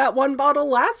like, hope that one bottle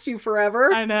lasts you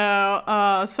forever. I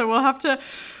know. So we'll have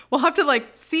to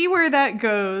like see where that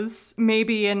goes,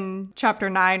 maybe in chapter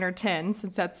 9 or 10,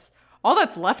 since that's all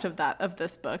that's left of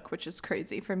this book, which is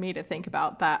crazy for me to think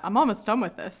about that. I'm almost done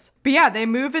with this. But yeah, they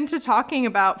move into talking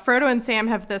about Frodo and Sam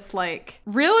have this like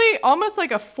really almost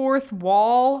like a fourth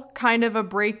wall kind of a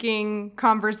breaking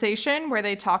conversation where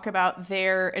they talk about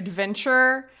their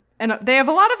adventure. And they have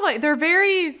a lot of like, they're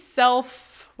very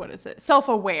self-aware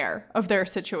of their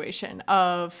situation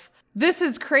of this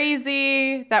is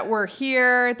crazy that we're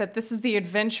here, that this is the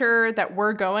adventure that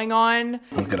we're going on.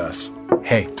 Look at us.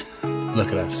 Hey, look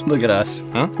at us. Look at us.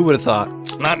 Huh? Who would have thought?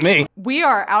 Not me. We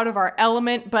are out of our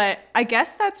element, but I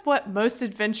guess that's what most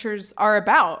adventures are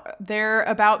about. They're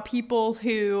about people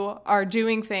who are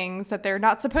doing things that they're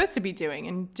not supposed to be doing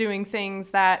and doing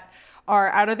things that are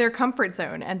out of their comfort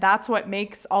zone. And that's what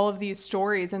makes all of these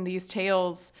stories and these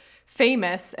tales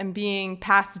famous and being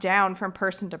passed down from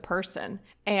person to person.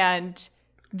 And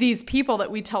these people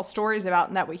that we tell stories about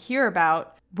and that we hear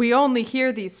about, we only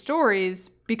hear these stories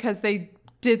because they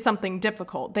did something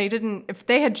difficult. They didn't, if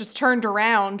they had just turned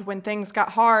around when things got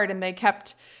hard and they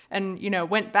kept and,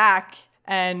 went back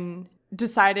and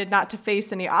decided not to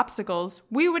face any obstacles,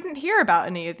 we wouldn't hear about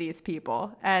any of these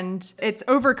people. And it's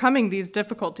overcoming these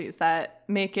difficulties that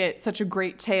make it such a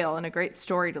great tale and a great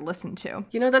story to listen to.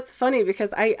 That's funny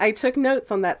because I took notes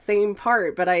on that same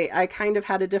part, but I kind of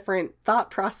had a different thought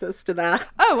process to that.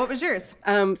 Oh, what was yours?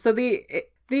 So the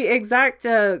exact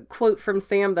quote from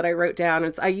Sam that I wrote down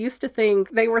is, I used to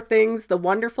think they were things the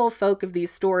wonderful folk of these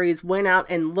stories went out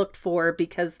and looked for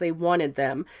because they wanted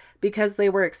them, because they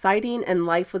were exciting and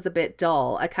life was a bit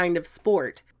dull, a kind of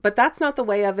sport. But that's not the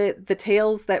way of it. The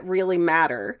tales that really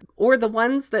matter, or the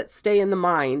ones that stay in the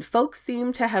mind, folks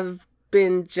seem to have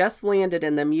been just landed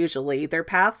in them usually. Their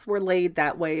paths were laid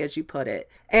that way, as you put it.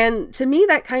 And to me,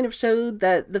 that kind of showed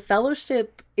that the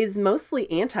Fellowship is mostly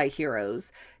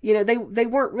anti-heroes. They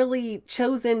weren't really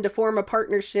chosen to form a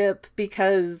partnership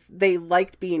because they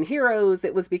liked being heroes.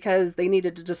 It was because they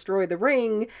needed to destroy the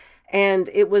ring. And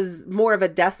it was more of a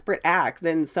desperate act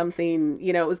than something,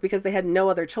 it was because they had no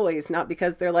other choice, not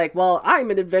because they're like, well,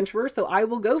 I'm an adventurer, so I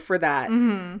will go for that.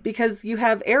 Mm-hmm. Because you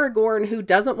have Aragorn, who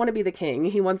doesn't want to be the king.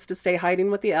 He wants to stay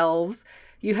hiding with the elves.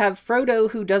 You have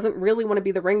Frodo, who doesn't really want to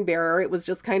be the ring bearer. It was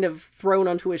just kind of thrown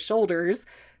onto his shoulders.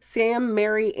 Sam,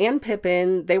 Merry, and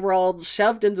Pippin, they were all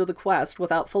shoved into the quest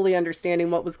without fully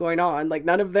understanding what was going on. Like,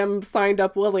 none of them signed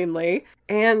up willingly.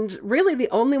 And really, the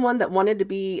only one that wanted to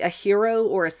be a hero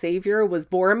or a savior was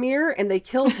Boromir, and they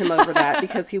killed him over that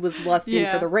because he was lusting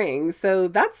for the ring. So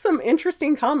that's some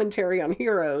interesting commentary on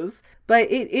heroes. But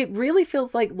it really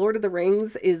feels like Lord of the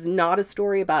Rings is not a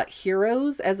story about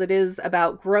heroes as it is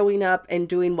about growing up and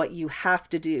doing what you have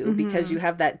to do because you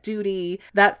have that duty,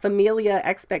 that familia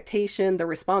expectation, the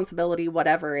responsibility,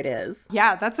 whatever it is.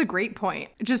 Yeah, that's a great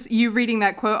point. Just you reading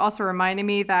that quote also reminded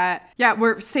me that,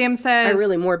 where Sam says... I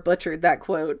really more butchered that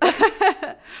quote.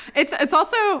 It's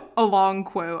also a long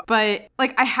quote, but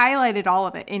like I highlighted all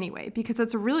of it anyway because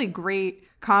it's a really great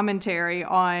commentary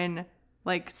on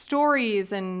like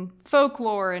stories and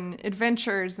folklore and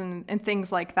adventures and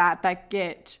things like that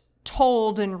get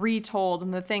told and retold,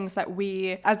 and the things that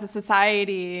we as a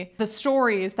society, the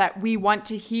stories that we want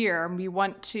to hear and we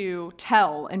want to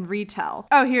tell and retell.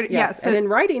 Oh, here, yes. And in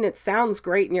writing, it sounds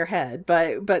great in your head,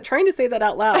 but trying to say that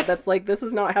out loud, that's like, this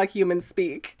is not how humans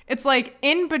speak. It's like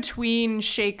in between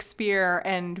Shakespeare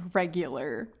and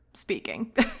regular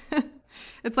speaking.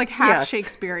 It's like half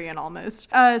Shakespearean almost.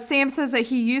 Sam says that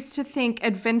he used to think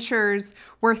adventures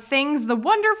were things the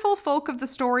wonderful folk of the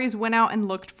stories went out and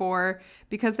looked for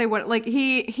because they would, like,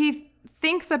 he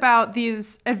thinks about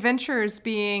these adventures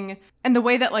being, and the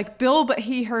way that like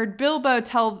he heard Bilbo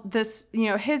tell this,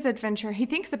 his adventure, he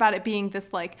thinks about it being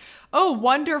this like, oh,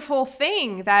 wonderful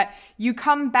thing that you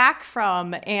come back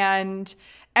from and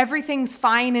everything's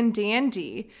fine and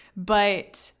dandy.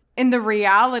 But in the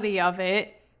reality of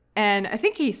it, and I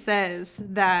think he says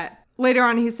that later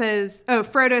on,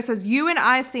 Frodo says, you and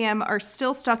I, Sam, are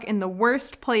still stuck in the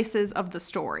worst places of the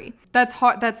story. That's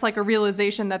hard. That's like a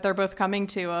realization that they're both coming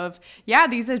to of,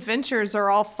 these adventures are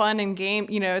all fun and game.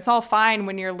 It's all fine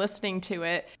when you're listening to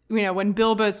it. When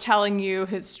Bilbo's telling you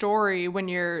his story, when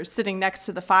you're sitting next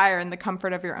to the fire in the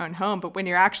comfort of your own home, but when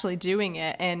you're actually doing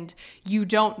it and you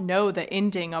don't know the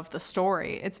ending of the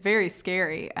story, it's very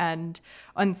scary and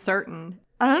uncertain.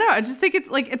 I don't know. I just think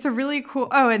it's a really cool.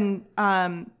 Oh, and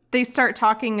they start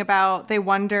talking about, they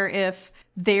wonder if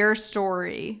their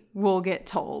story will get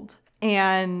told.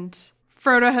 And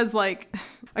Frodo has like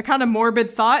a kind of morbid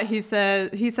thought. He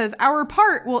says, our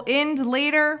part will end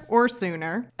later or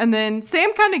sooner. And then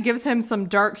Sam kind of gives him some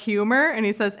dark humor, and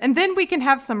he says, and then we can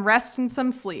have some rest and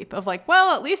some sleep. Of like,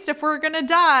 well, at least if we're gonna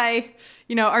die,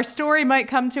 you know, our story might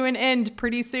come to an end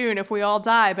pretty soon if we all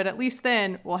die, but at least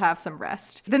then we'll have some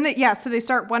rest. Then so they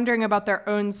start wondering about their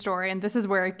own story, and this is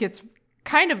where it gets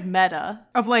kind of meta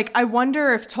of like, I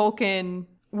wonder if Tolkien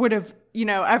would have, you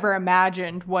know, ever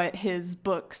imagined what his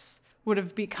books would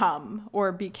have become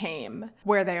or became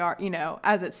where they are, you know,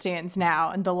 as it stands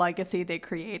now, and the legacy they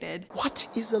created. What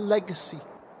is a legacy?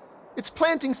 It's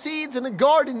planting seeds in a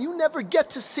garden you never get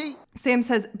to see. Sam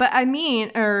says,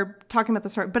 talking about the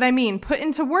story, but I mean, put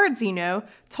into words, you know,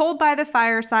 told by the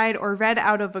fireside or read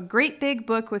out of a great big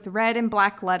book with red and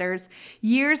black letters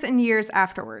years and years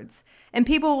afterwards. And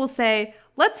people will say,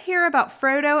 let's hear about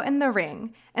Frodo and the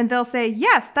Ring. And they'll say,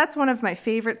 yes, that's one of my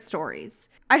favorite stories.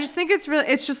 I just think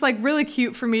it's just like really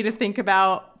cute for me to think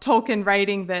about Tolkien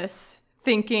writing this,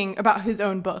 thinking about his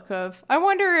own book of, I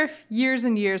wonder if years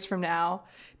and years from now,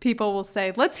 people will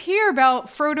say, let's hear about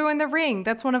Frodo and the Ring.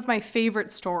 That's one of my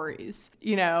favorite stories.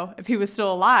 You know, if he was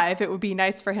still alive, it would be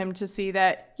nice for him to see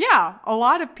that, yeah, a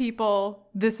lot of people,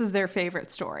 this is their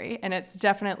favorite story. And it's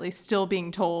definitely still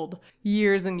being told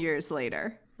years and years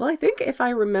later. Well, I think if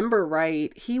I remember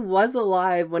right, he was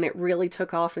alive when it really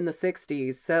took off in the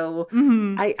 60s. So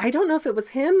I don't know if it was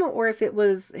him or if it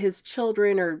was his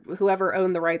children or whoever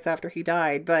owned the rights after he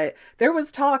died. But there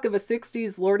was talk of a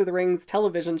 60s Lord of the Rings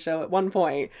television show at one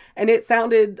point, and it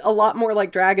sounded a lot more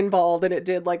like Dragon Ball than it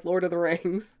did like Lord of the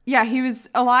Rings. Yeah, he was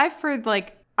alive for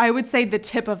like, I would say the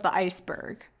tip of the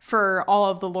iceberg for all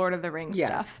of the Lord of the Rings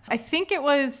stuff. I think it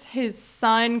was his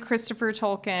son, Christopher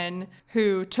Tolkien,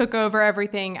 who took over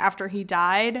everything after he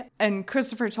died. And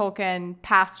Christopher Tolkien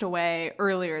passed away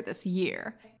earlier this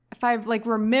year. If I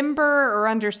remember or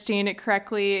understand it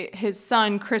correctly, his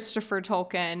son, Christopher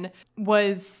Tolkien,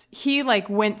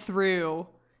 went through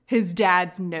his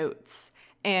dad's notes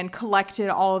and collected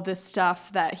all of this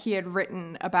stuff that he had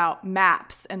written about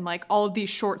maps and like all of these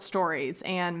short stories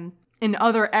and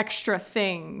other extra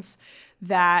things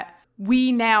that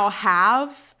we now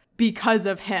have because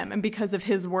of him and because of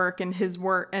his work and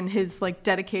his like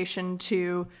dedication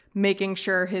to making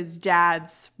sure his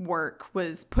dad's work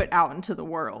was put out into the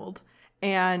world.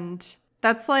 And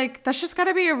that's just got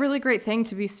to be a really great thing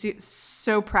to be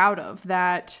so proud of,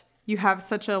 that you have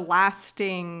such a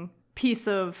lasting piece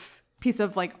of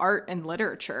like art and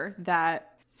literature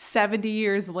that 70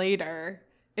 years later,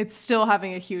 it's still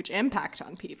having a huge impact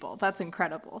on people. That's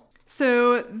incredible.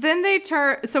 So then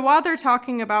while they're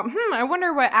talking about, I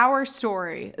wonder what our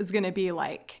story is going to be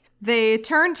like, they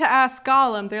turn to ask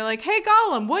Gollum. They're like, hey,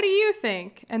 Gollum, what do you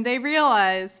think? And they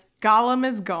realize Gollum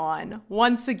is gone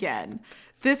once again.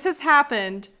 This has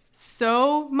happened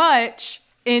so much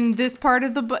in this part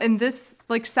of the book, in this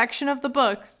like section of the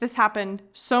book. This happened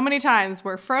so many times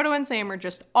where Frodo and Sam are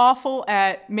just awful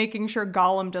at making sure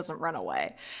Gollum doesn't run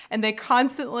away. And they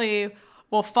constantly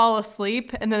will fall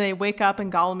asleep and then they wake up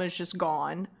and Gollum is just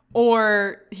gone.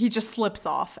 Or he just slips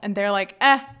off and they're like,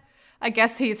 I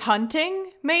guess he's hunting,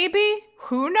 maybe?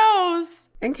 Who knows?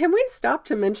 And can we stop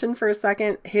to mention for a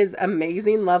second his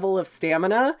amazing level of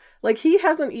stamina? Like, he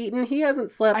hasn't eaten, he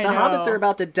hasn't slept, the hobbits are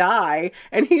about to die,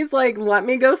 and he's like, let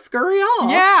me go scurry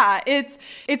off. Yeah,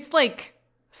 it's like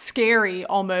scary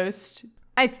almost.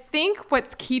 I think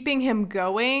what's keeping him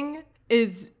going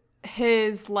is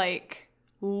his like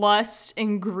lust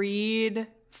and greed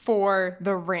for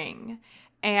the ring.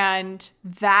 And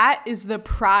that is the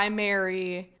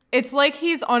primary. It's like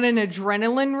he's on an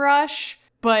adrenaline rush,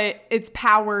 but it's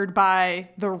powered by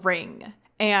the ring.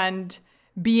 And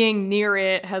being near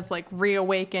it has like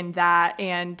reawakened that.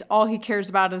 And all he cares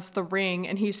about is the ring.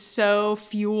 And he's so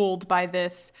fueled by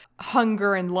this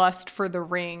hunger and lust for the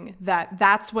ring that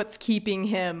that's what's keeping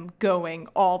him going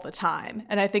all the time.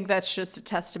 And I think that's just a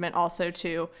testament also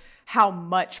to how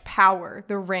much power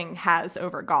the ring has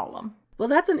over Gollum. Well,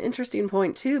 that's an interesting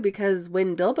point too, because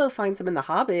when Bilbo finds him in The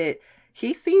Hobbit,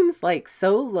 he seems like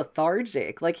so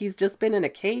lethargic, like he's just been in a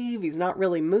cave, he's not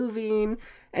really moving,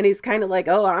 and he's kind of like,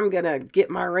 oh, I'm gonna get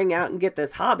my ring out and get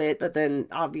this hobbit, but then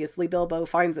obviously Bilbo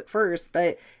finds it first.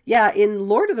 But yeah, in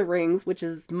Lord of the Rings, which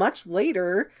is much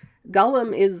later,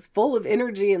 Gollum is full of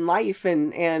energy and life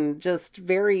and just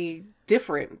very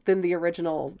different than the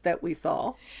original that we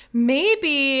saw.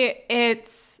 Maybe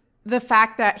it's the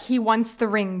fact that he wants the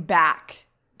ring back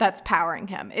that's powering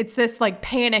him. It's this like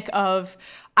panic of,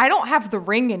 I don't have the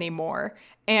ring anymore.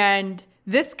 And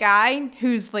this guy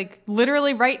who's like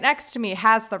literally right next to me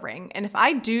has the ring. And if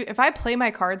I play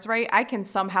my cards right, I can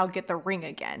somehow get the ring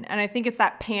again. And I think it's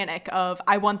that panic of,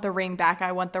 I want the ring back,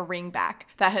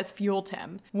 that has fueled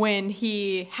him. When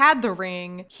he had the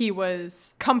ring, he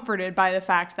was comforted by the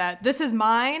fact that this is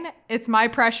mine, it's my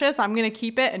precious, I'm going to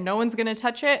keep it and no one's going to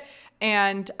touch it.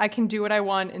 And I can do what I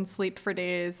want and sleep for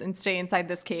days and stay inside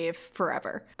this cave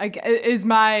forever, is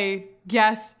my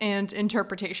guess and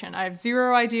interpretation. I have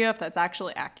zero idea if that's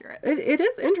actually accurate. It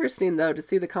is interesting, though, to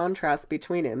see the contrast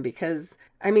between him because,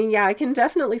 I mean, yeah, I can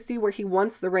definitely see where he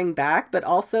wants the ring back, but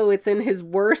also it's in his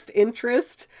worst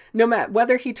interest, no matter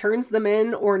whether he turns them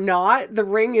in or not, the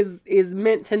ring is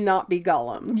meant to not be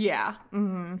Gollum's. Yeah.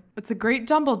 Mm-hmm. It's a great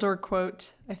Dumbledore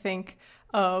quote, I think,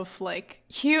 of like,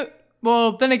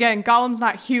 well, then again, Gollum's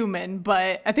not human,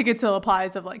 but I think it still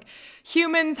applies of like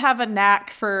humans have a knack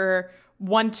for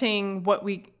wanting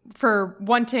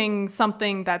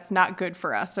something that's not good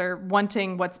for us or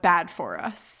wanting what's bad for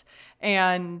us.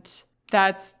 And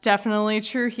that's definitely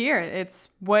true here. It's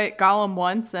what Gollum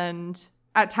wants and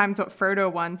at times what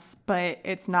Frodo wants, but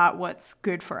it's not what's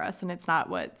good for us and it's not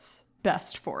what's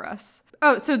best for us.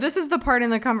 Oh, so this is the part in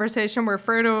the conversation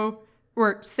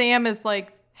where Sam is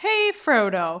like, hey,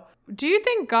 Frodo, do you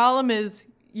think Gollum is,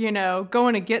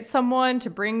 going to get someone to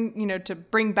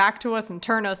bring back to us and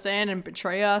turn us in and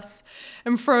betray us?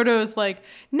 And Frodo's like,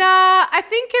 nah, I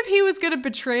think if he was going to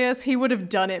betray us, he would have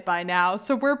done it by now.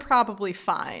 So we're probably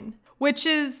fine. Which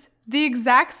is the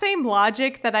exact same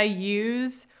logic that I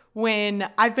use when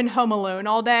I've been home alone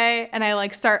all day and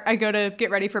I go to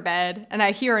get ready for bed and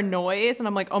I hear a noise and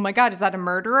I'm like, oh my God, is that a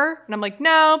murderer? And I'm like,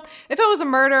 no, if it was a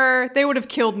murderer, they would have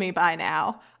killed me by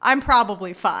now. I'm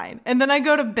probably fine. And then I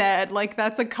go to bed. Like,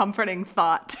 that's a comforting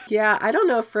thought. Yeah, I don't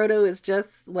know if Frodo is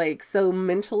just like so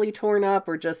mentally torn up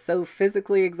or just so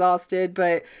physically exhausted,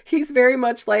 but he's very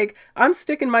much like, I'm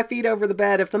sticking my feet over the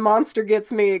bed. If the monster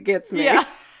gets me, it gets me. Yeah.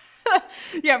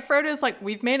 Yeah, Frodo's like,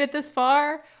 we've made it this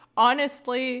far.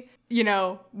 Honestly,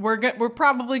 we're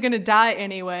probably going to die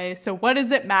anyway. So what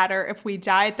does it matter if we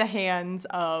die at the hands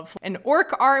of an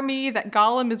orc army that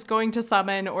Gollum is going to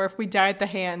summon or if we die at the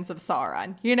hands of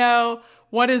Sauron?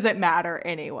 What does it matter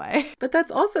anyway? But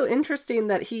that's also interesting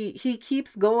that he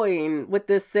keeps going with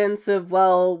this sense of,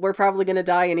 well, we're probably going to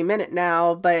die any minute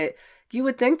now, but you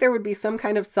would think there would be some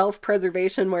kind of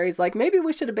self-preservation where he's like, maybe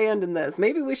we should abandon this.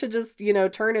 Maybe we should just,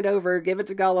 turn it over, give it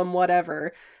to Gollum,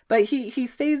 whatever. But he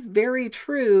stays very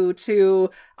true to,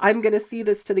 I'm going to see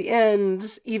this to the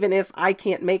end, even if I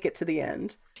can't make it to the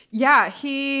end. Yeah,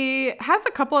 he has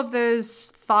a couple of those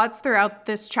thoughts throughout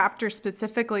this chapter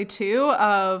specifically, too,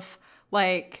 of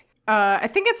like, I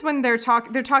think it's when they're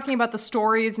talking about the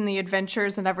stories and the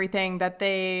adventures and everything that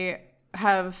they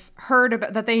have heard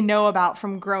about, that they know about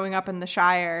from growing up in the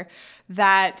Shire,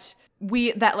 that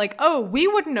we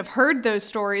wouldn't have heard those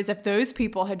stories if those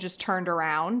people had just turned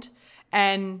around.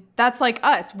 And that's like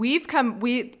us. We've come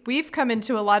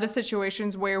into a lot of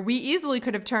situations where we easily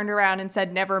could have turned around and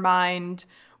said, never mind,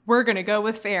 we're going to go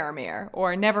with Faramir,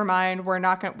 or never mind, we're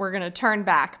going to turn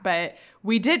back, but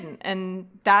we didn't. And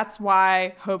that's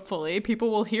why hopefully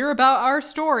people will hear about our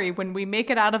story when we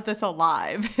make it out of this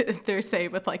alive. They say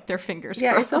with like their fingers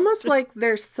crossed. Yeah, it's almost like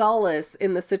their solace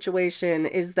in the situation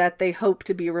is that they hope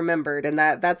to be remembered and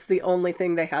that's the only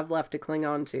thing they have left to cling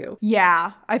on to.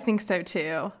 Yeah, I think so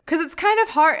too. Because it's kind of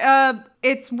hard.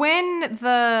 It's when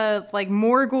the like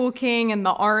Morgul King and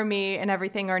the army and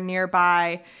everything are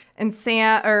nearby, and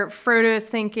Frodo is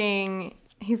thinking,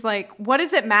 he's like, what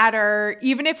does it matter?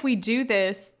 Even if we do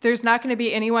this, there's not going to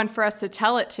be anyone for us to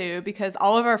tell it to, because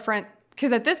all of our friends,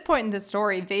 because at this point in the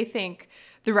story, they think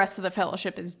the rest of the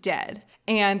Fellowship is dead.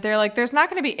 And they're like, there's not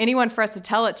going to be anyone for us to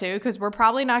tell it to because we're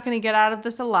probably not going to get out of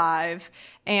this alive.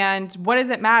 And what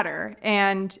does it matter?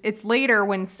 And it's later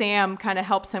when Sam kind of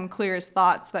helps him clear his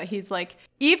thoughts that he's like,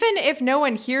 even if no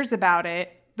one hears about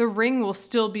it, the ring will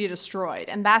still be destroyed.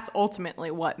 And that's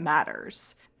ultimately what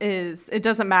matters. It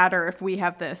doesn't matter if we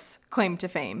have this claim to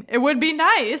fame. It would be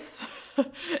nice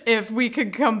if we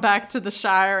could come back to the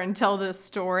Shire and tell this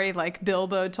story like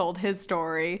Bilbo told his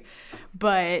story.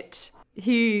 But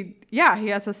he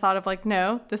has this thought of like,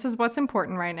 no, this is what's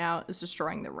important right now, is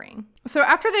destroying the ring. So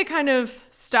after they kind of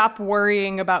stop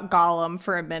worrying about Gollum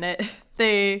for a minute,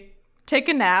 they take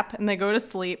a nap and they go to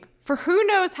sleep for who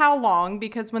knows how long,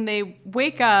 because when they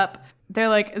wake up, they're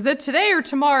like, is it today or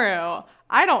tomorrow?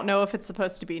 I don't know if it's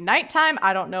supposed to be nighttime.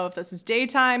 I don't know if this is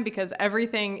daytime, because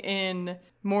everything in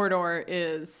Mordor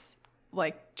is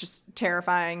like just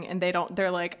terrifying. And they're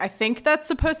like, I think that's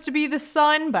supposed to be the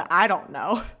sun, but I don't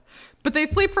know. But they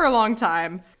sleep for a long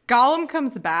time. Gollum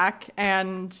comes back,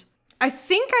 and I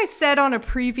think I said on a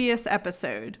previous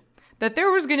episode that there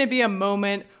was going to be a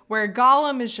moment where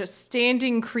Gollum is just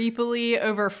standing creepily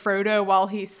over Frodo while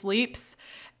he sleeps,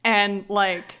 and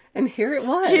like... And here it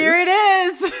was. Here it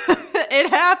is. It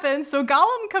happened. So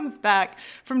Gollum comes back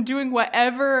from doing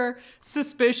whatever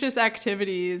suspicious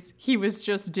activities he was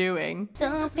just doing.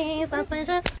 Don't be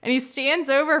suspicious. And he stands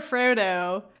over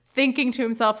Frodo, thinking to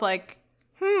himself like,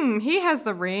 he has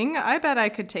the ring. I bet I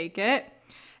could take it.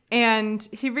 And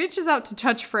he reaches out to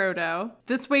touch Frodo.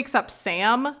 This wakes up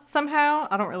Sam somehow.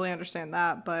 I don't really understand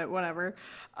that, but whatever.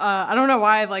 I don't know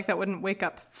why like that wouldn't wake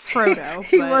up Frodo.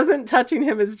 He but... wasn't touching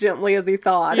him as gently as he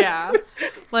thought. Yeah.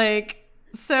 Like,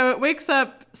 so it wakes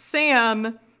up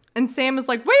Sam, and Sam is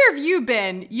like, where have you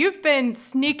been? You've been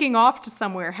sneaking off to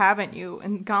somewhere, haven't you?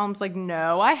 And Gollum's like,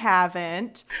 no, I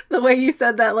haven't. The way you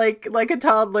said that like a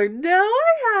toddler, no,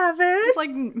 I haven't. He's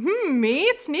like,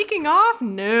 me? Sneaking off?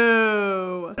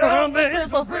 No.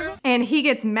 And he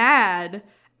gets mad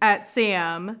at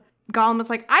Sam. Gollum was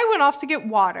like, I went off to get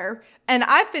water, and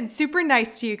I've been super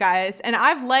nice to you guys, and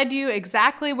I've led you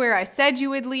exactly where I said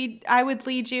I would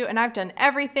lead you, and I've done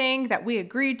everything that we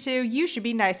agreed to. You should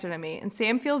be nicer to me. And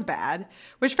Sam feels bad,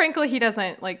 which frankly he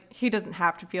doesn't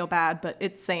have to feel bad, but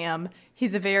it's Sam.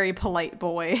 He's a very polite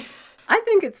boy. I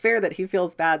think it's fair that he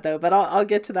feels bad though, but I'll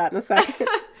get to that in a second.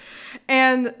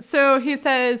 And so he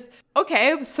says,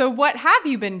 okay, so what have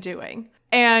you been doing?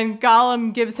 And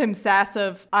Gollum gives him sass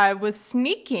of, I was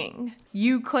sneaking.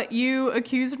 You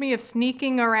accused me of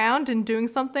sneaking around and doing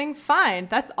something? Fine.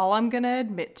 That's all I'm going to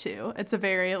admit to. It's a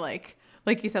very, like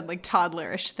you said, like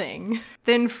toddlerish thing.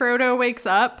 Then Frodo wakes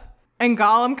up and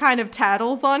Gollum kind of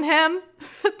tattles on him,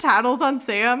 tattles on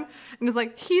Sam, and is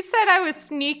like, he said I was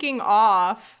sneaking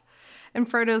off. And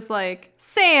Frodo's like,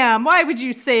 Sam, why would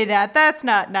you say that? That's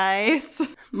not nice.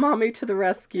 Mommy to the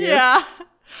rescue. Yeah.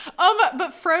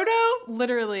 But Frodo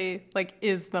literally, like,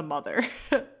 is the mother.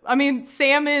 I mean,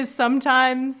 Sam is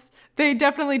sometimes. They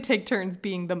definitely take turns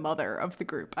being the mother of the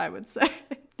group, I would say.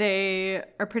 They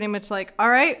are pretty much like, all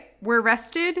right, we're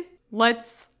rested.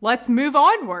 Let's move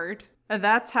onward. And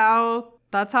that's how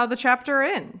the chapter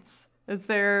ends. Is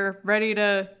they're ready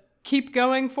to keep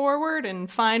going forward and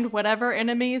find whatever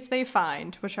enemies they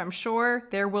find, which I'm sure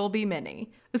there will be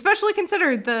many. Especially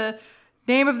considered the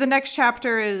name of the next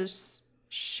chapter is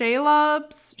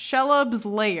Shelob's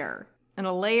Lair. And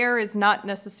a lair is not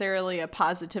necessarily a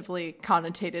positively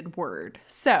connotated word.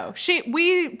 So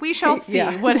we shall see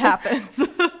what happens.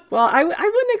 Well, I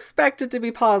wouldn't expect it to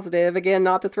be positive. Again,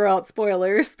 not to throw out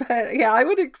spoilers, but yeah, I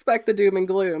would expect the doom and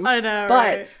gloom. I know,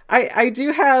 but right? I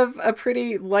do have a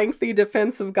pretty lengthy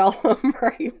defense of Gollum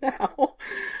right now.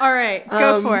 All right,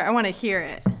 go for it. I want to hear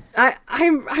it.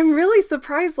 I'm really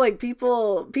surprised, like,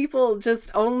 people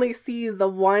just only see the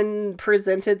one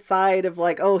presented side of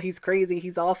like, oh, he's crazy,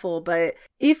 he's awful. But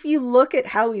if you look at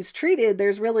how he's treated,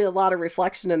 there's really a lot of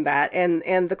reflection in that.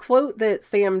 And the quote that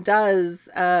Sam does,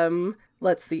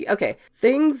 let's see. Okay.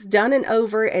 Things done and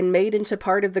over and made into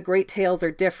part of the great tales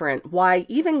are different. Why,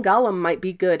 even Gollum might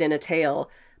be good in a tale.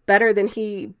 Gosh,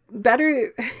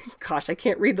 I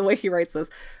can't read the way he writes this.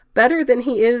 Better than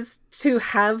he is to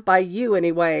have by you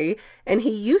anyway, and he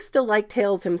used to like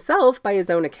tales himself by his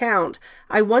own account.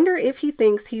 I wonder if he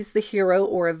thinks he's the hero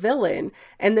or a villain.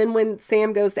 And then when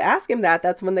Sam goes to ask him that,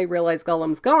 that's when they realize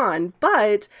Gollum's gone.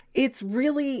 But it's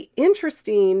really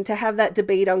interesting to have that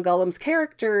debate on Gollum's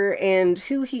character and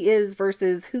who he is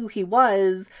versus who he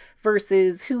was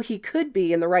versus who he could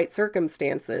be in the right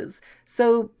circumstances.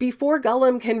 So before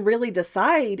Gollum can really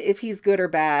decide if he's good or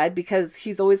bad, because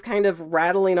he's always kind of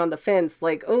rattling on the fence,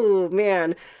 like, oh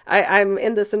man, I'm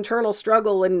in this internal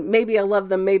struggle and maybe I love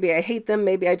them, maybe I hate them,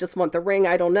 maybe I just want the ring,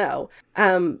 I don't know.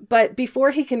 But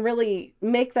before he can really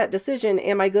make that decision,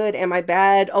 am I good, am I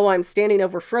bad? Oh, I'm standing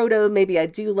over Frodo, maybe I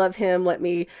do love him, let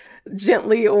me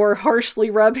gently or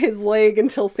harshly rub his leg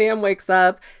until Sam wakes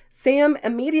up. Sam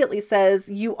immediately says,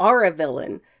 you are a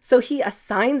villain. So he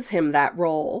assigns him that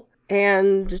role.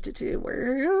 And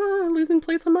we're losing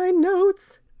place on my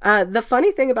notes. The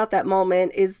funny thing about that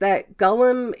moment is that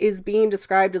Gollum is being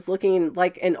described as looking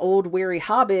like an old, weary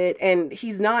hobbit, and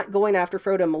he's not going after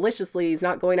Frodo maliciously. He's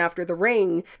not going after the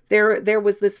ring. There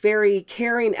was this very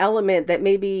caring element that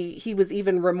maybe he was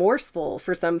even remorseful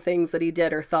for some things that he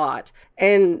did or thought.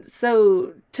 And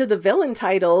so to the villain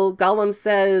title, Gollum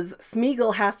says,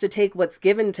 Smeagol has to take what's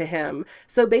given to him.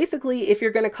 So basically, if you're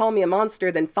going to call me a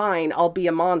monster, then fine, I'll be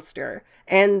a monster.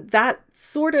 And that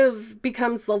sort of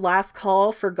becomes the last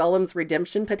call for Gollum's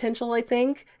redemption potential, I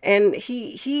think. And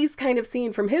he's kind of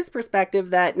seen from his perspective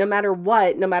that no matter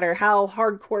what, no matter how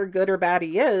hardcore good or bad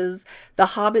he is, the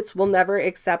hobbits will never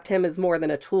accept him as more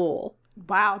than a tool.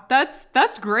 Wow,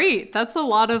 that's great. That's a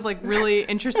lot of like really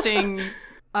interesting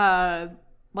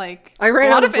like I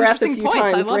ran a out lot of breath a interesting few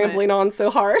points. times rambling on so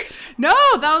hard. No,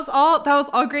 that was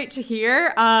all great to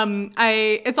hear.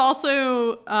 It's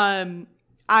also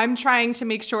I'm trying to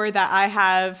make sure that I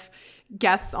have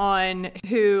guests on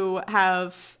who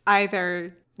have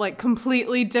either like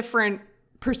completely different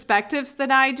perspectives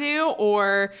than I do,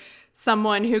 or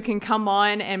someone who can come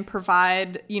on and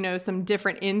provide, some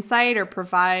different insight or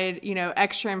provide,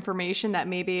 extra information that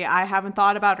maybe I haven't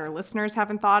thought about or listeners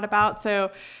haven't thought about.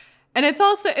 So, and it's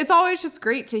always just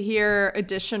great to hear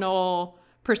additional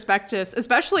perspectives,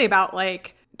 especially about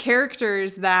like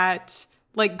characters that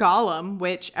like Gollum,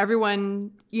 which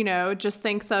everyone, just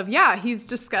thinks of, yeah, he's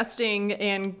disgusting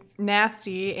and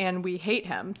nasty and we hate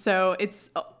him. So it's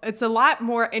a lot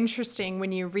more interesting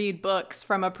when you read books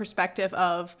from a perspective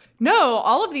of, no,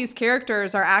 all of these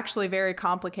characters are actually very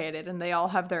complicated and they all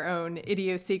have their own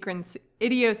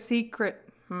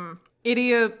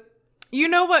you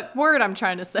know what word I'm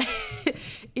trying to say?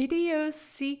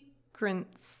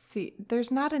 Idiosyncrasy.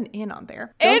 There's not an N on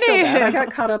there. Don't feel bad. I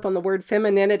got caught up on the word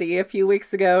femininity a few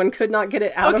weeks ago and could not get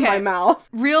it out of my mouth.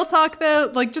 Real talk though,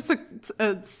 like just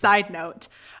a side note.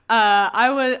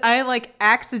 I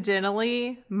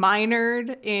accidentally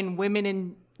minored in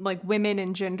women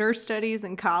and gender studies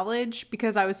in college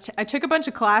because I took a bunch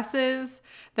of classes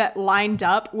that lined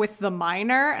up with the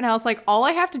minor, and I was like, all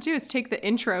I have to do is take the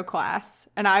intro class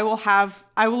and I will have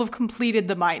completed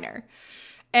the minor.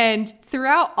 And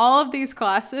throughout all of these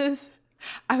classes,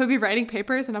 I would be writing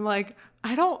papers and I'm like,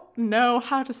 I don't know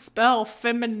how to spell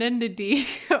femininity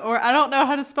or I don't know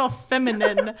how to spell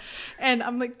feminine. And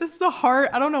I'm like, this is I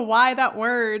don't know why that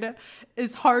word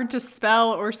is hard to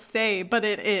spell or say, but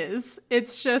it is.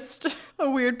 It's just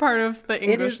a weird part of the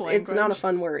English language. It's not a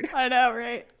fun word. I know,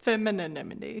 right?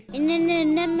 Femininity.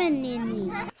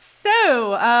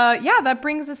 So, that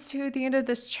brings us to the end of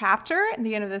this chapter and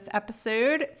the end of this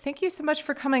episode. Thank you so much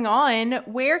for coming on.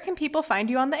 Where can people find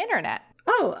you on the internet?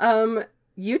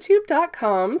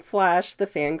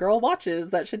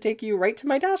 youtube.com/thefangirlwatches. That should take you right to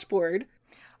my dashboard.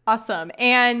 Awesome.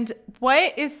 And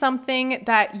what is something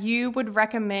that you would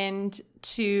recommend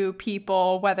to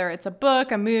people, whether it's a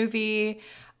book, a movie,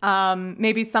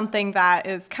 maybe something that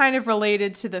is kind of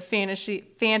related to the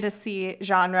fantasy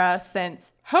genre,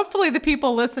 since hopefully the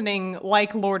people listening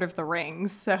like Lord of the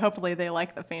Rings. So hopefully they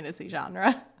like the fantasy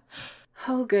genre.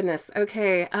 Oh, goodness.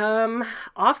 Okay.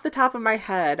 Off the top of my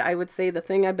head, I would say the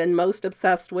thing I've been most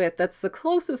obsessed with that's the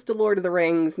closest to Lord of the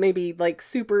Rings, maybe like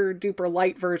super duper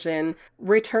light version,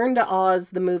 Return to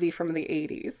Oz, the movie from the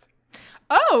 80s.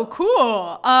 Oh,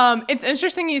 cool. It's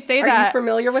interesting you say that. Are you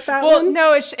familiar with that one? Well,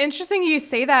 no, it's interesting you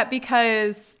say that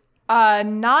because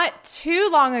not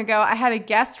too long ago, I had a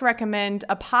guest recommend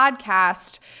a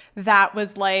podcast that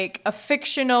was like a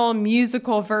fictional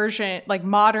musical version, like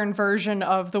modern version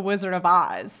of The Wizard of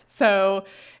Oz. So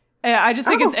I just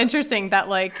think it's interesting that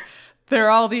like there are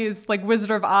all these like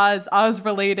Wizard of Oz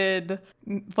related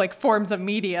like forms of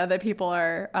media that people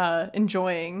are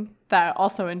enjoying that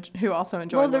who also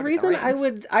enjoy. Well, Lord the of reason the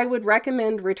Rings. I would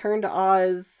recommend Return to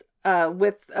Oz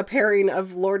with a pairing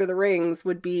of Lord of the Rings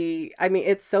would be, I mean,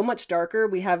 it's so much darker.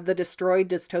 We have the destroyed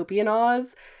dystopian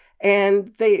Oz,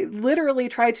 and they literally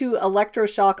try to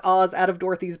electroshock Oz out of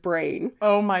Dorothy's brain.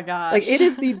 Oh my gosh. Like, it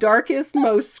is the darkest,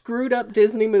 most screwed up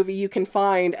Disney movie you can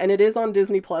find, and it is on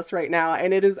Disney Plus right now,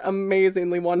 and it is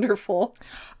amazingly wonderful.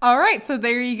 All right, so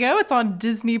there you go. It's on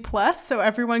Disney Plus, so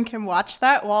everyone can watch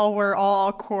that while we're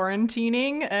all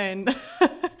quarantining and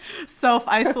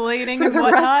self-isolating for and the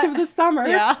whatnot. rest of the summer.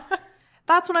 Yeah.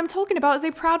 That's what I'm talking about. As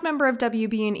a proud member of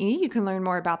WBNE, you can learn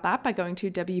more about that by going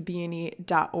to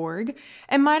WBNE.org.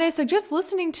 And might I suggest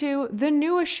listening to the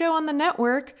newest show on the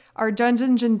network, our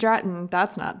Dungeons and Dragons,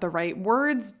 that's not the right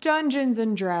words, Dungeons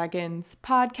and Dragons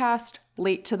podcast,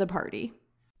 Late to the Party.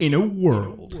 In a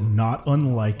world not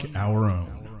unlike our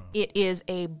own. It is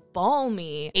a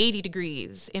balmy 80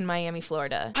 degrees in Miami,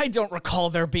 Florida. I don't recall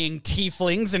there being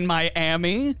tieflings in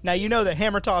Miami. Now you know that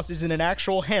hammer toss isn't an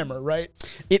actual hammer, right?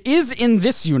 It is in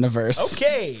this universe.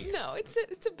 Okay. No, it's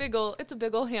a big ol'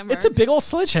 hammer. It's a big old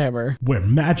sledgehammer. Where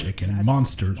magic and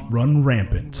monsters run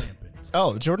rampant.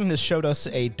 Oh, Jordan has showed us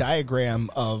a diagram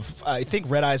of, I think,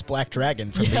 Red Eye's Black Dragon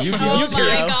from the Yu-Gi-Oh! Oh series.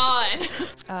 my god.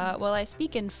 Well, I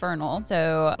speak Infernal,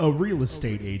 so A real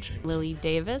estate agent. Lily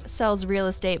Davis sells real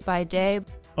estate by day.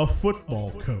 A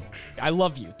football coach. I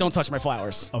love you. Don't touch my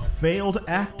flowers. A failed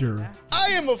actor. I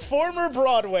am a former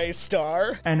Broadway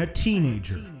star. And a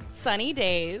teenager. Sunny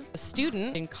days. A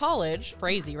student in college.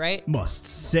 Crazy, right? Must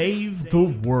save the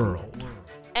world.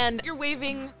 and you're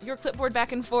waving your clipboard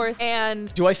back and forth,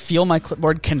 and Do I feel my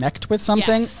clipboard connect with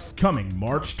something? yes. Coming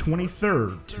March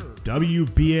 23rd to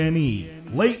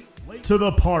WBNE. Late to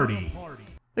the party.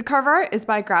 The cover art is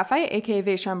by Graphite, aka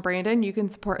Vaishon Brandon. You can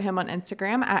support him on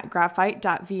Instagram at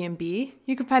graphite.vmb.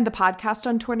 You can find the podcast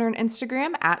on Twitter and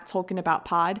Instagram at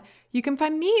TolkienAboutPod. You can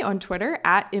find me on Twitter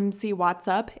at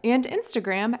MCWattsUp and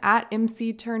Instagram at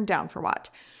MCTurnedDownForWhat.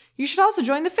 You should also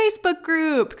join the Facebook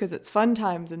group because it's fun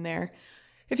times in there.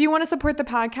 If you want to support the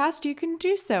podcast, you can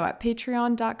do so at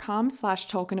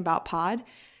patreon.com/TolkienAboutPod.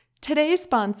 Today's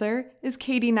sponsor is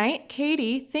Katie Knight.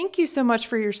 Katie, thank you so much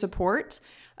for your support.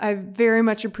 I very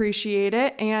much appreciate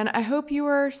it, and I hope you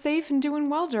are safe and doing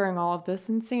well during all of this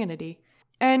insanity.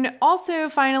 And also,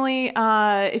 finally,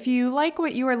 if you like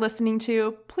what you are listening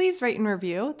to, please rate and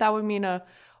review. That would mean a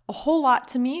whole lot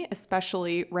to me,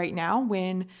 especially right now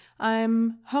when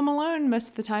I'm home alone most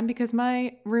of the time because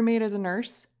my roommate is a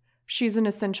nurse. She's an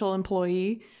essential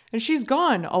employee, and she's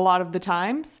gone a lot of the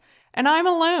times. And I'm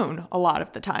alone a lot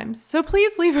of the times. So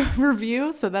please leave a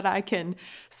review so that I can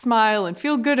smile and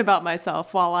feel good about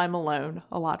myself while I'm alone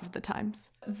a lot of the times.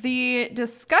 The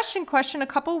discussion question a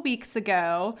couple weeks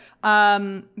ago,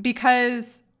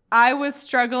 because I was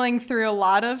struggling through a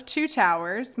lot of Two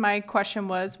Towers, my question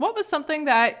was, what was something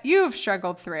that you've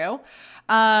struggled through?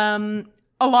 A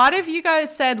lot of you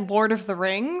guys said Lord of the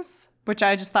Rings, which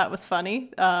I just thought was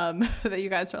funny, that you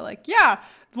guys were like, yeah,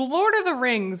 the Lord of the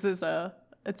Rings is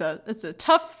It's a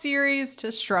tough series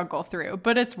to struggle through,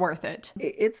 but it's worth it.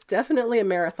 It's definitely a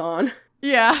marathon.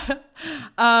 Yeah.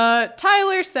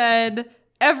 Tyler said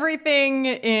everything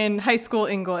in high school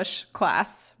English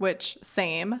class, which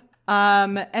same.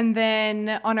 And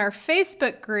then on our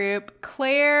Facebook group,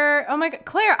 Claire, oh my God,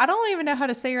 Claire, I don't even know how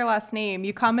to say your last name.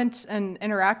 You comment and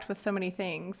interact with so many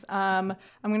things. I'm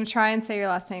going to try and say your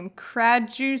last name.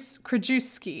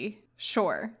 Krajewski.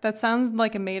 Sure. That sounds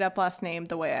like a made-up last name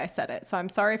the way I said it, so I'm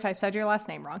sorry if I said your last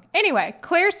name wrong. Anyway,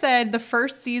 Claire said the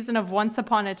first season of Once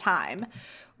Upon a Time,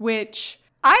 which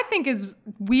I think is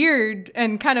weird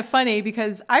and kind of funny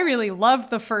because I really loved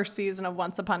the first season of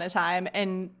Once Upon a Time,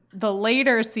 and the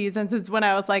later seasons is when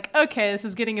I was like, okay, this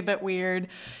is getting a bit weird.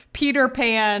 Peter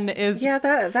Pan is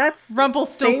that's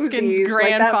Rumpelstiltskin's samesies.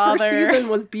 grandfather. Like, that first season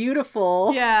was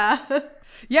beautiful. Yeah.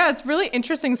 Yeah, it's really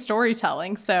interesting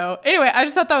storytelling. So anyway, I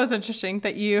just thought that was interesting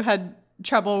that you had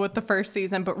trouble with the first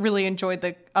season, but really enjoyed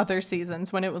the other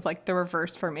seasons when it was like the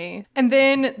reverse for me. And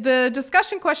then the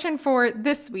discussion question for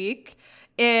this week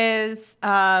is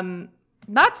not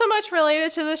so much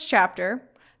related to this chapter,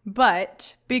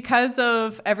 but because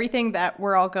of everything that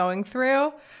we're all going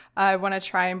through, I want to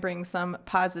try and bring some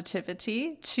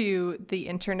positivity to the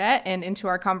internet and into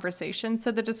our conversation. So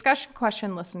the discussion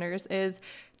question, listeners, is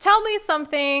tell me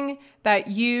something that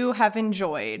you have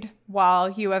enjoyed while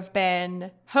you have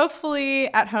been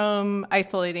hopefully at home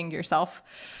isolating yourself,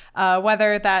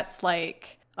 whether that's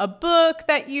like a book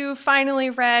that you finally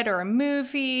read or a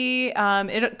movie.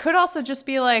 It could also just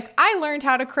be like, I learned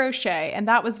how to crochet and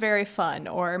that was very fun.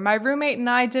 Or my roommate and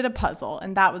I did a puzzle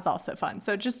and that was also fun.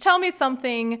 So just tell me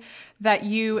something that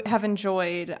you have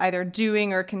enjoyed either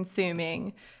doing or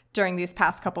consuming during these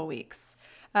past couple weeks.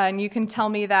 And you can tell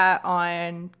me that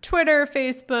on Twitter,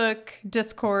 Facebook,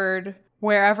 Discord,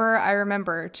 wherever I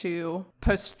remember to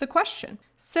post the question.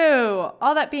 So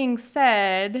all that being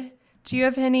said, do you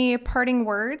have any parting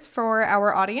words for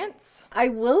our audience? I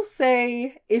will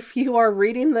say, if you are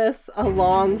reading this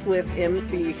along with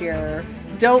MC here,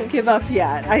 don't give up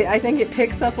yet. I think it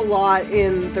picks up a lot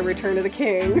in The Return of the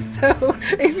King. So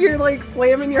if you're like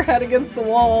slamming your head against the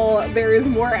wall, there is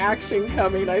more action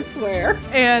coming, I swear.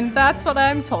 And that's what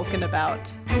I'm talking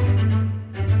about.